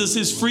Jesus,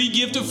 his free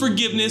gift of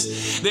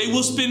forgiveness, they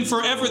will spend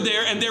forever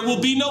there, and there will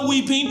be no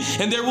weeping,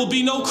 and there will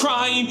be no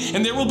crying,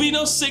 and there will be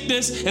no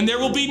sickness, and there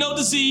will be no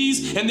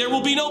disease, and there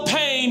will be no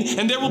pain,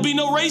 and there will be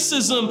no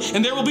racism,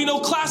 and there will be no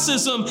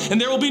classism,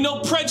 and there will be no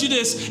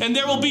prejudice, and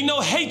there will be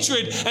no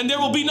hatred, and there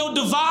will be no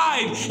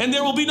divide, and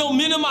there will be no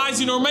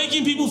minimizing or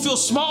making people feel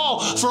small,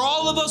 for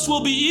all of us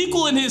will be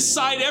equal in his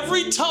sight,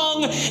 every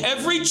tongue,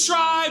 every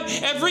tribe,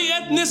 every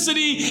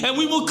ethnicity, and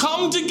we will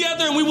come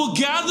together and we will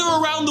gather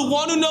around the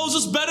one who knows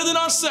us better than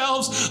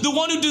ourselves, the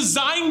one who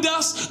designed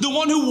us, the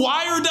one who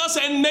wired us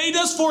and made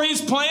us for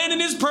his plan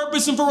and his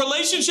purpose and for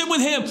relationship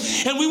with him.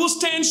 And we will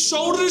stand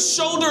shoulder to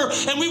shoulder,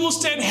 and we will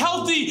stand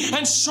healthy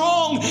and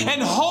strong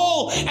and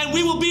whole, and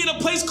we will be in a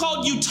place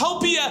called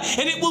utopia,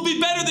 and it will be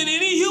better than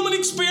any human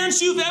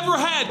experience you've ever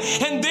had.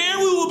 And there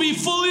we will be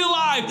fully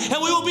alive,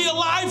 and we will be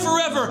alive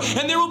forever,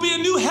 and there will be a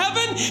new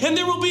heaven and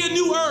there will be a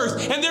new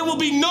earth, and there will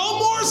be no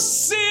more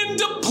sin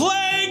to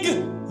plague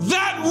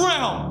that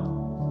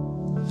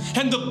realm.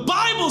 And the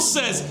Bible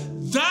says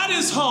that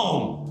is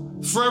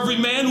home for every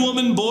man,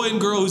 woman, boy, and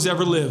girl who's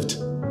ever lived.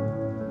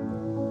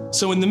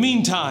 So in the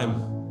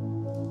meantime,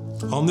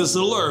 on this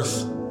little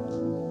earth,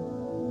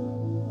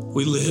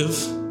 we live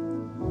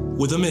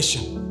with a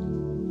mission.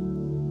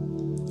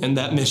 And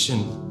that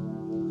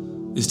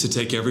mission is to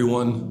take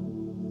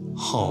everyone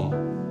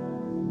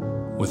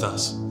home with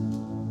us.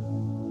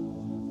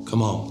 Come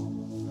home.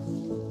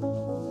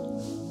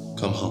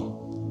 Come home.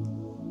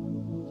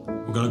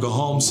 We're going to go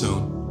home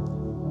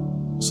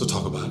soon. So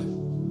talk about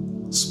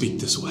it. Speak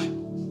this way.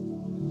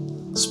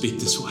 Speak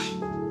this way.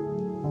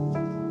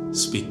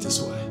 Speak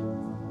this way.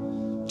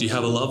 Do you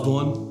have a loved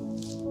one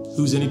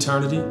who's in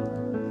eternity?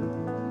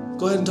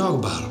 Go ahead and talk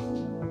about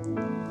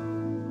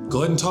them. Go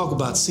ahead and talk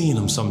about seeing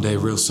them someday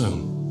real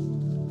soon.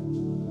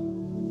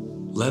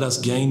 Let us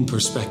gain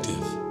perspective.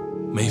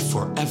 May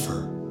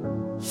forever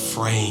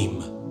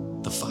frame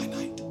the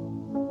finite.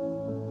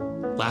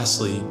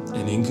 Lastly,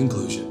 and in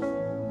conclusion,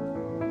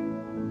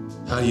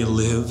 how do you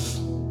live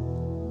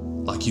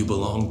like you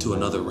belong to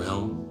another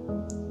realm?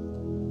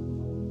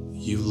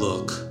 You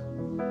look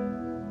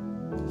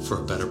for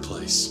a better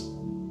place.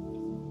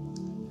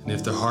 And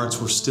if their hearts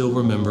were still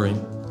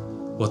remembering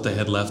what they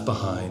had left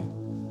behind,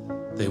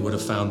 they would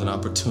have found an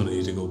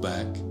opportunity to go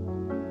back.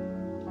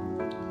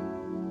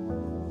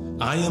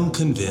 I am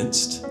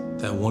convinced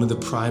that one of the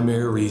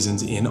primary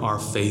reasons in our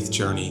faith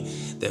journey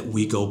that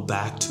we go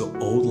back to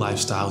old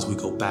lifestyles, we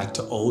go back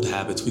to old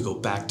habits, we go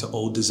back to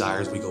old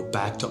desires, we go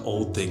back to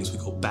old things, we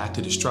go back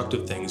to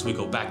destructive things, we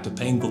go back to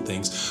painful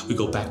things, we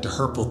go back to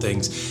hurtful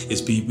things,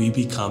 is we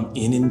become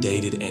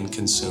inundated and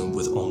consumed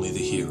with only the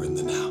here and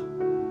the now.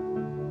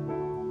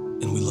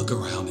 And we look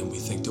around and we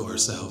think to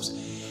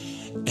ourselves,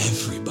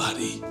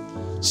 everybody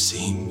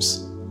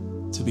seems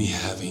to be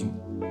having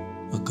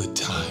a good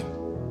time.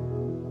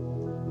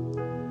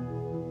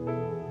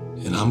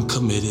 And I'm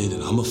committed,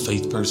 and I'm a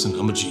faith person,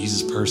 I'm a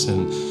Jesus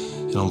person,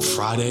 and on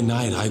Friday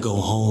night I go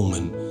home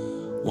and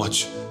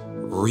watch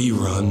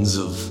reruns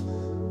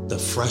of The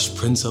Fresh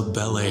Prince of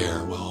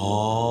Bel-Air while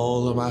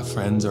all of my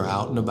friends are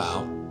out and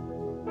about,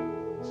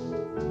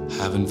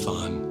 having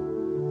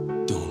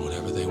fun, doing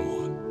whatever they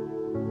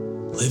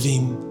want,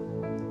 living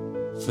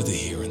for the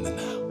here and the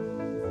now.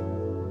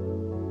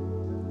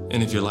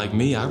 And if you're like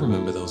me, I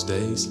remember those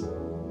days,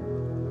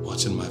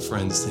 watching my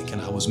friends thinking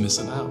I was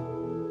missing out.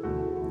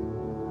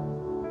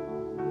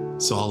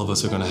 So all of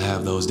us are gonna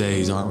have those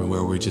days, aren't we,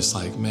 where we're just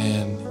like,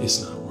 man,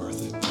 it's not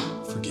worth it.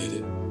 Forget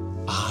it.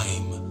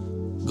 I'm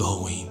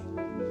going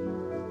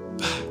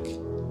back.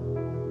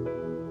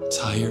 I'm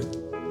tired,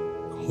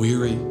 I'm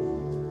weary,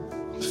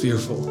 I'm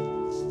fearful.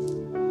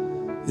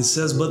 It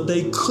says, but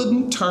they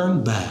couldn't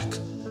turn back,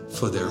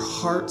 for their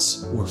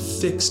hearts were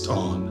fixed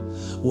on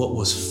what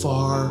was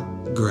far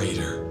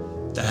greater,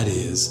 that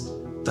is,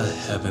 the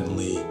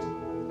heavenly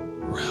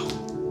realm.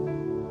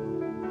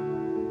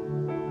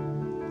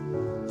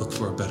 Look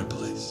for a better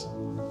place.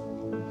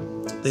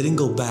 They didn't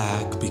go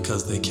back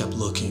because they kept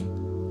looking.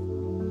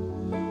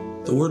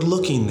 The word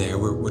looking there,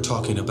 we're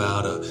talking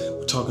about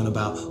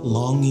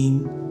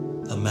longing,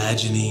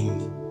 imagining,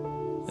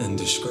 and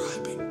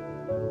describing.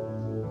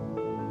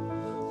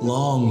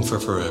 Long for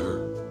forever,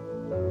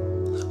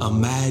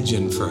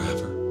 imagine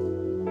forever,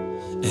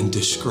 and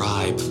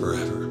describe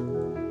forever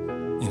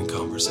in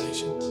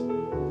conversations.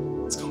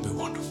 It's going to be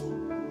wonderful.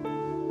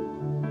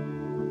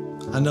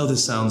 I know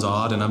this sounds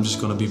odd, and I'm just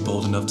going to be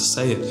bold enough to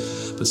say it,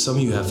 but some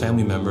of you have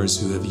family members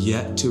who have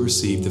yet to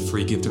receive the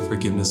free gift of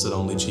forgiveness that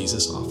only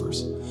Jesus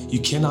offers. You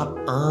cannot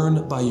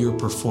earn by your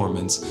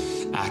performance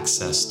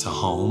access to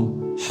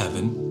home,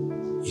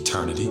 heaven,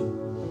 eternity.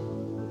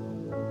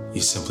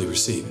 You simply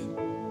receive it.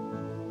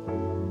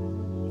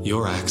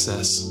 Your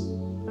access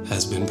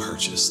has been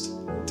purchased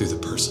through the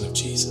person of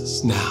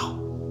Jesus. Now,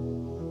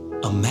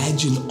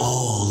 imagine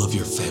all of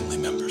your family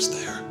members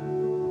there.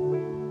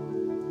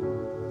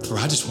 For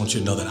I just want you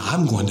to know that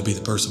I'm going to be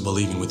the person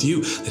believing with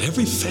you that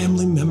every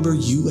family member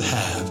you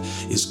have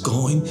is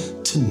going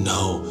to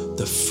know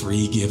the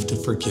free gift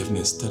of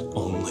forgiveness that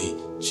only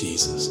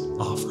Jesus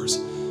offers.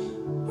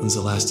 When's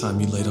the last time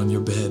you laid on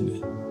your bed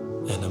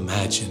and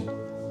imagined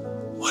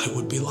what it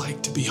would be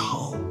like to be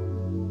home?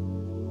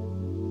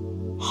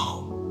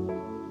 Home.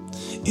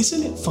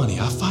 Isn't it funny?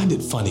 I find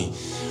it funny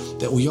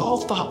that we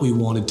all thought we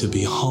wanted to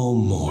be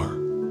home more,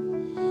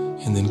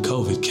 and then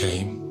COVID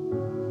came,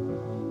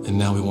 and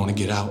now we want to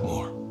get out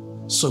more.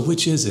 So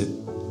which is it?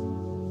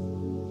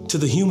 To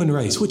the human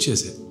race, which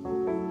is it?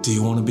 Do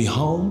you want to be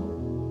home,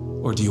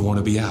 or do you want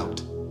to be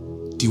out?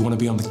 Do you want to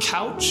be on the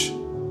couch,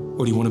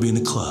 or do you want to be in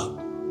the club?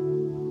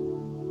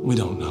 We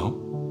don't know.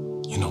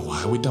 You know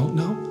why we don't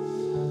know?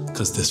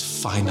 Because this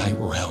finite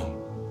realm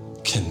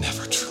can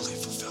never truly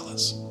fulfill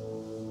us.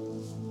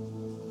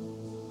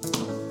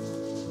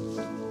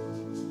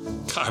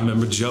 I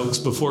remember jokes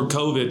before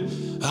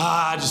COVID.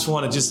 I just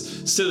want to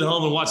sit at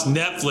home and watch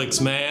Netflix,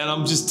 man.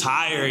 I'm just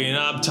tired,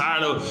 I'm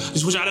tired of, I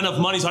just wish I had enough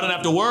money so I didn't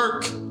have to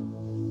work.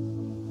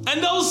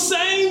 And those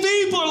same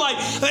people are like,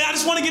 hey, I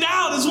just want to get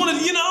out. I just want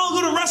to,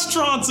 go to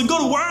restaurants and go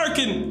to work.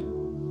 And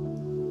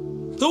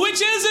so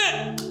which is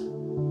it?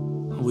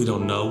 We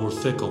don't know. We're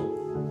fickle.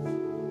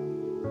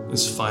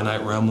 This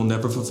finite realm will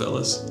never fulfill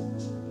us.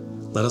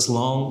 Let us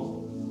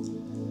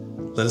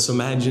long, let us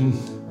imagine,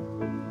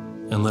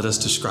 and let us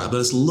describe. Let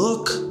us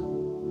look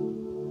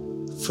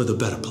for the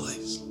better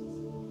place.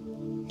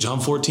 John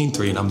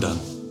 14:3, and I'm done.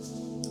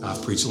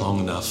 I've preached long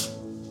enough.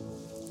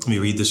 Let me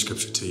read the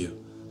scripture to you.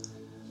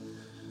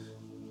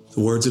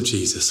 The words of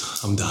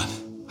Jesus. I'm done.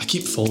 I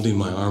keep folding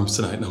my arms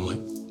tonight, and I'm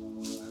like,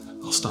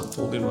 I'll stop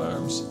folding my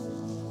arms.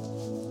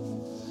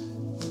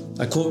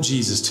 I quote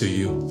Jesus to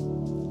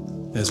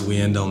you as we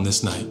end on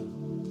this night.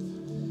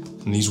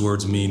 And these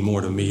words mean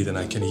more to me than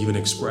I can even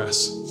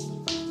express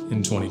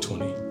in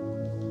 2020.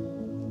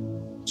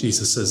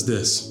 Jesus says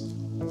this,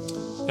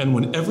 and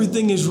when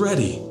everything is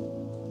ready,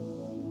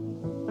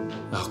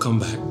 I'll come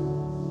back,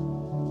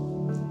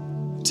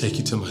 take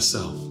you to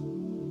myself,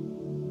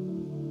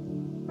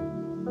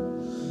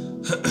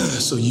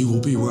 so you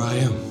will be where I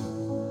am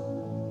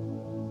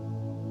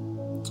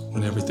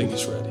when everything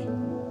is ready.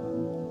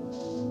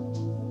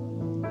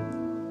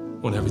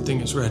 When everything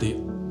is ready,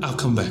 I'll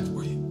come back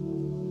for you,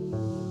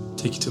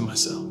 take you to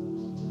myself.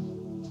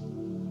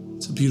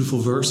 It's a beautiful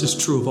verse. It's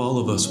true of all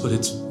of us, but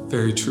it's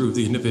very true of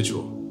the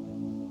individual.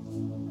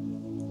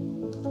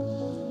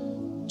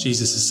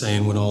 Jesus is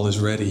saying when all is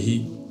ready,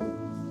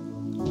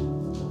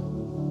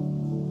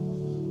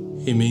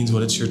 he means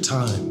when it's your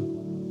time.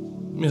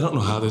 I don't know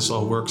how this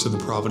all works in the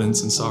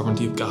providence and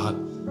sovereignty of God.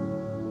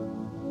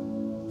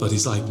 But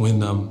he's like,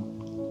 when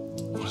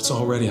it's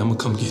all ready, I'm going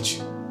to come get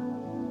you.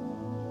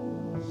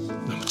 And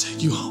I'm going to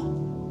take you home.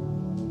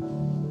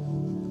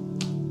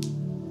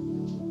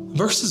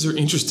 Verses are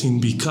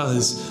interesting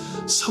because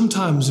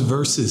sometimes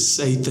verses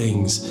say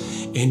things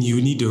and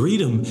you need to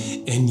read them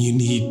and you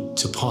need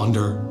to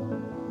ponder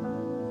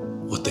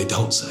what they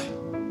don't say.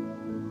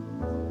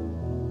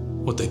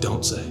 What they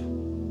don't say.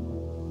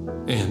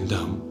 And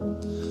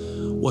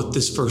what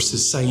this verse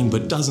is saying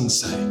but doesn't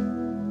say.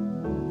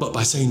 But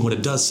by saying what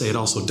it does say, it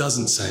also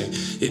doesn't say.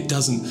 It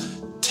doesn't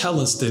tell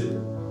us that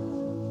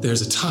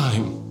there's a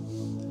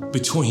time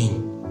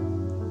between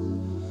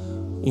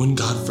when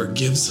God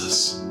forgives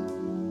us,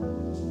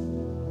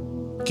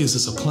 gives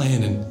us a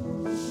plan,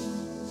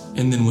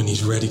 and then when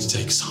he's ready to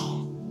take us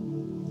home.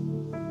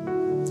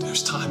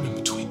 There's time in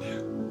between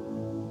there.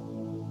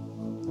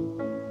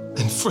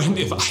 And friend,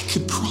 if I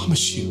could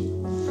promise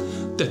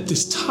you that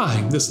this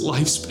time, this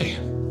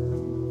lifespan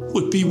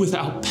would be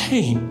without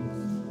pain,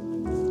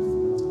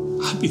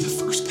 I'd be the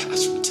first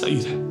pastor to tell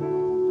you that.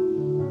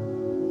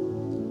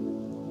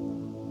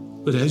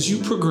 But as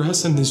you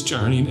progress in this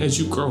journey and as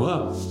you grow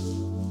up,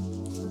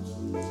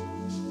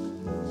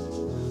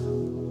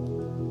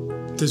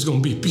 there's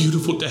going to be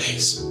beautiful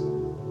days.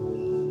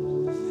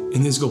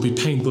 And there's going to be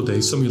painful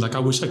days. Some of you are like, I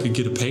wish I could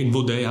get a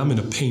painful day. I'm in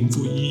a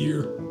painful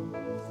year.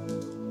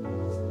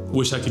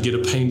 Wish I could get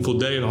a painful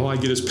day, and all I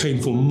get is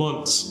painful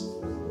months.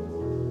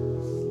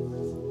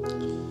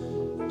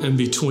 And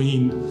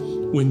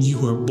between when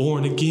you are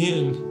born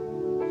again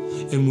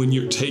and when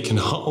you're taken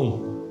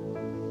home,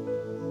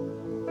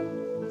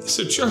 it's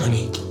a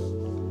journey.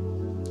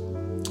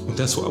 And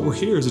that's why we're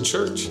here as a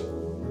church.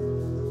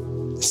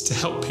 It's to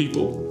help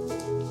people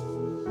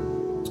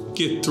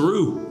get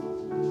through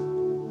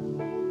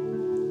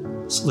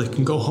so they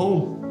can go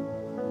home.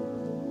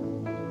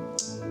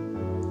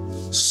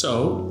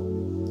 So,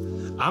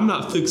 I'm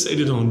not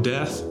fixated on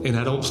death, and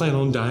I don't plan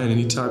on dying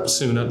anytime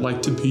soon. I'd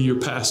like to be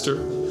your pastor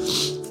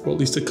for at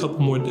least a couple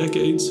more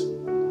decades.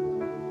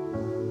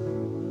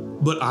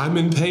 But I'm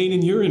in pain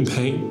and you're in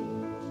pain.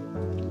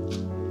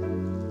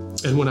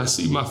 And when I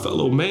see my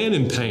fellow man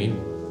in pain,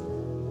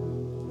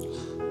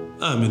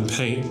 I'm in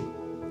pain.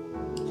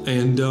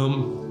 And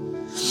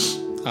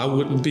I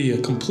wouldn't be a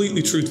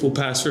completely truthful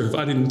pastor if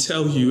I didn't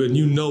tell you, and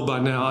you know by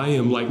now, I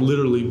am like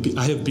literally,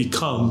 I have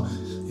become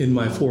in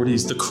my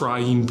 40s the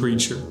crying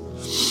preacher.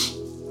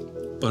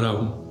 But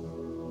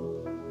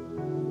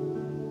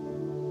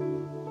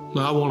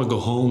I want to go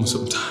home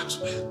sometimes,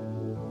 man.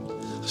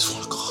 I just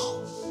want to go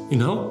home, you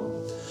know?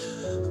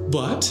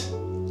 But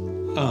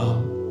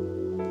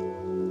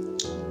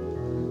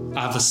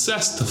I've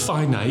assessed the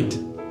finite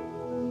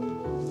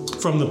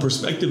from the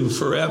perspective of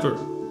forever.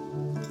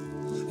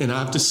 And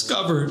I've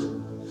discovered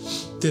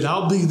that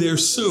I'll be there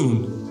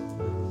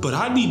soon, but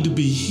I need to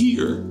be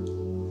here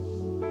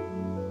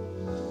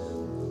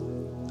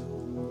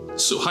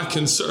so I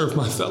can serve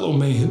my fellow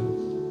man.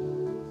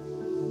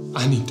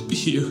 I need to be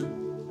here.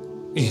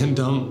 And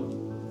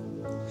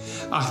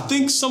I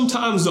think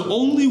sometimes the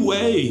only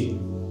way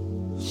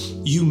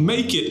you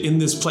make it in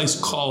this place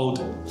called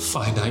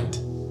finite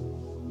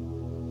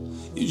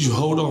is you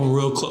hold on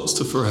real close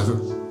to forever.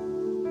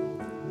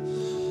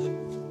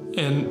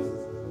 And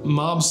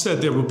Mom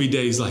said there will be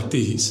days like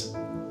these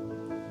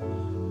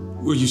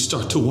where you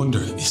start to wonder,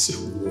 is it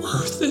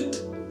worth it?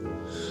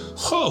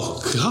 Oh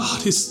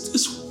God, is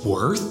this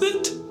worth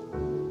it?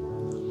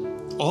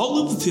 All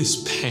of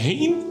this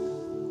pain?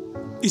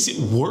 Is it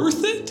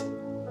worth it?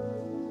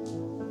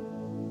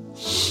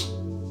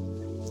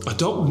 I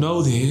don't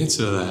know the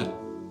answer to that.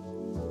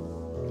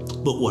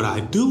 But what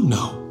I do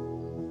know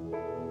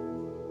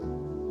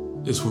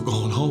is we're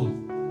going home.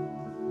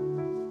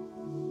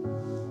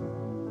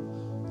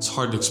 It's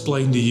hard to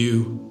explain to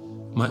you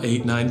my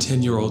 8, 9,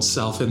 10-year-old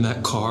self in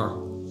that car,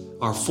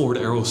 our Ford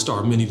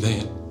Aerostar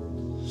minivan.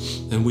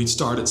 And we'd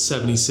start at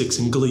 76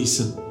 in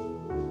Gleason,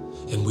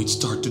 and we'd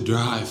start to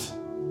drive.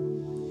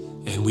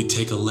 And we'd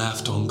take a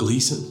left on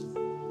Gleason,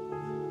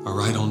 a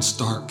right on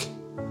Stark.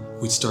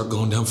 We'd start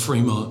going down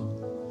Fremont.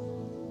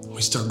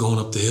 We'd start going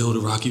up the hill to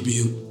Rocky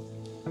Butte.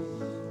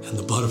 And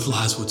the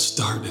butterflies would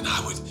start, and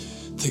I would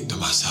think to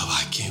myself,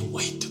 I can't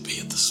wait to be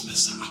at the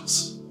Smith's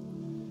house.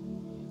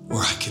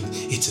 Where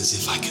it's as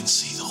if I can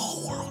see the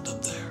whole world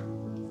up there.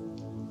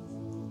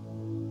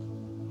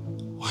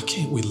 Why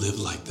can't we live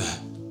like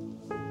that?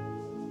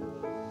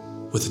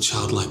 With a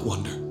childlike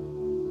wonder.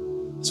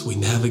 As we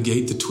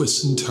navigate the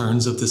twists and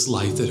turns of this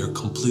life that are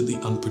completely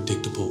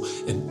unpredictable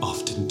and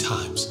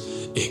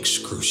oftentimes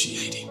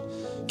excruciating.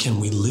 Can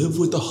we live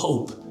with the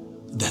hope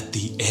that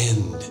the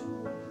end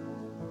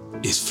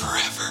is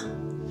forever?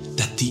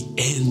 That the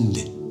end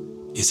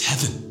is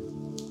heaven?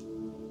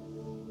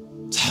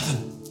 It's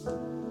heaven.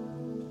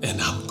 And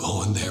I'm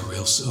going there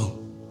real soon.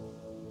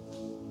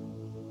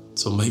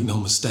 So make no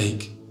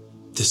mistake,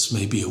 this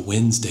may be a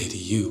Wednesday to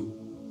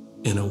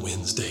you and a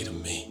Wednesday to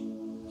me.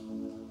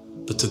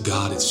 But to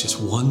God, it's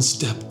just one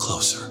step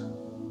closer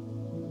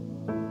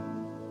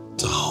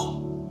to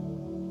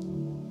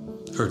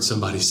home. Heard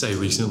somebody say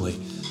recently,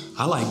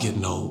 I like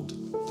getting old.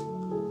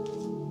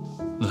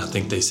 And I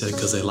think they said it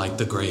because they like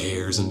the gray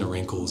hairs and the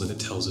wrinkles and it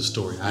tells a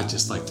story. I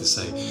just like to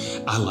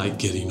say, I like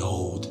getting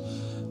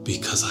old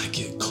because I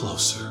get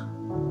closer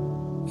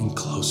and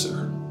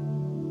closer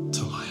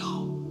to my home.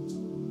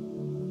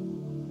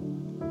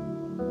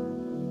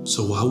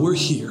 So while we're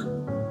here,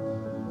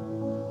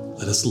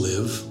 let us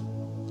live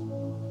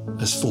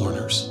as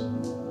foreigners.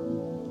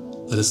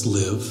 Let us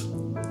live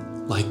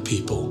like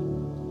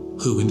people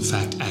who in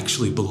fact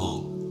actually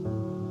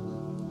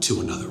belong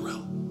to another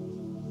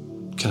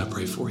realm. Can I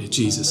pray for you?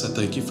 Jesus, I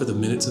thank you for the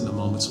minutes and the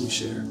moments we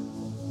share.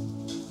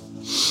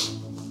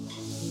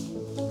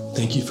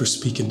 Thank you for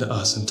speaking to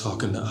us and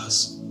talking to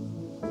us.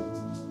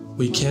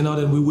 We cannot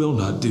and we will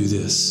not do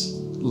this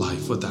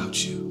life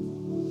without you.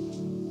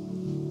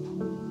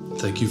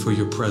 Thank you for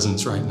your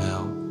presence right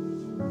now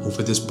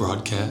over this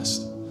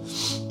broadcast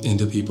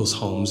into people's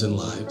homes and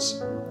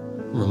lives.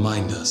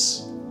 Remind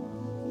us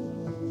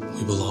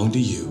we belong to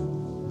you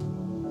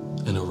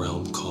in a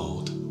realm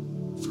called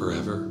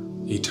forever,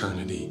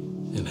 eternity,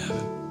 in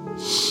heaven.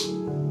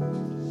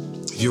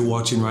 If you're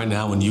watching right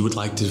now and you would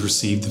like to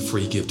receive the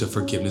free gift of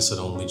forgiveness that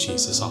only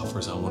Jesus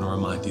offers, I want to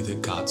remind you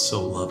that God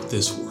so loved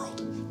this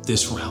world,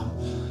 this realm,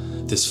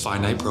 this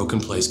finite broken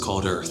place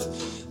called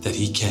earth, that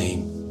he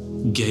came,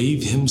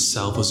 gave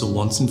himself as a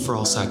once and for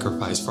all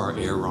sacrifice for our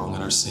error, wrong,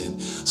 and our sin,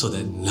 so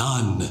that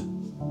none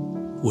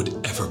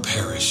would ever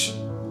perish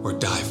or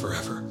die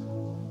forever,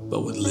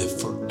 but would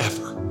live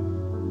forever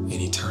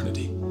in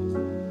eternity.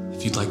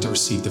 If you'd like to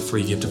receive the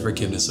free gift of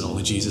forgiveness that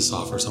only Jesus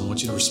offers, I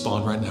want you to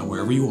respond right now.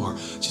 Wherever you are,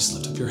 just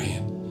lift up your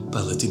hand.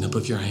 By lifting up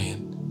of your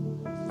hand,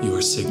 you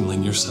are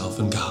signaling yourself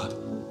and God,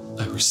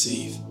 I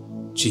receive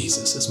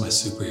Jesus as my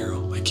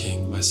superhero, my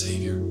King, my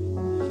Savior,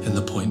 and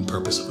the point and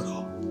purpose of it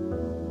all.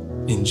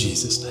 In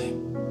Jesus'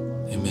 name,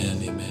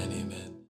 amen, amen, amen.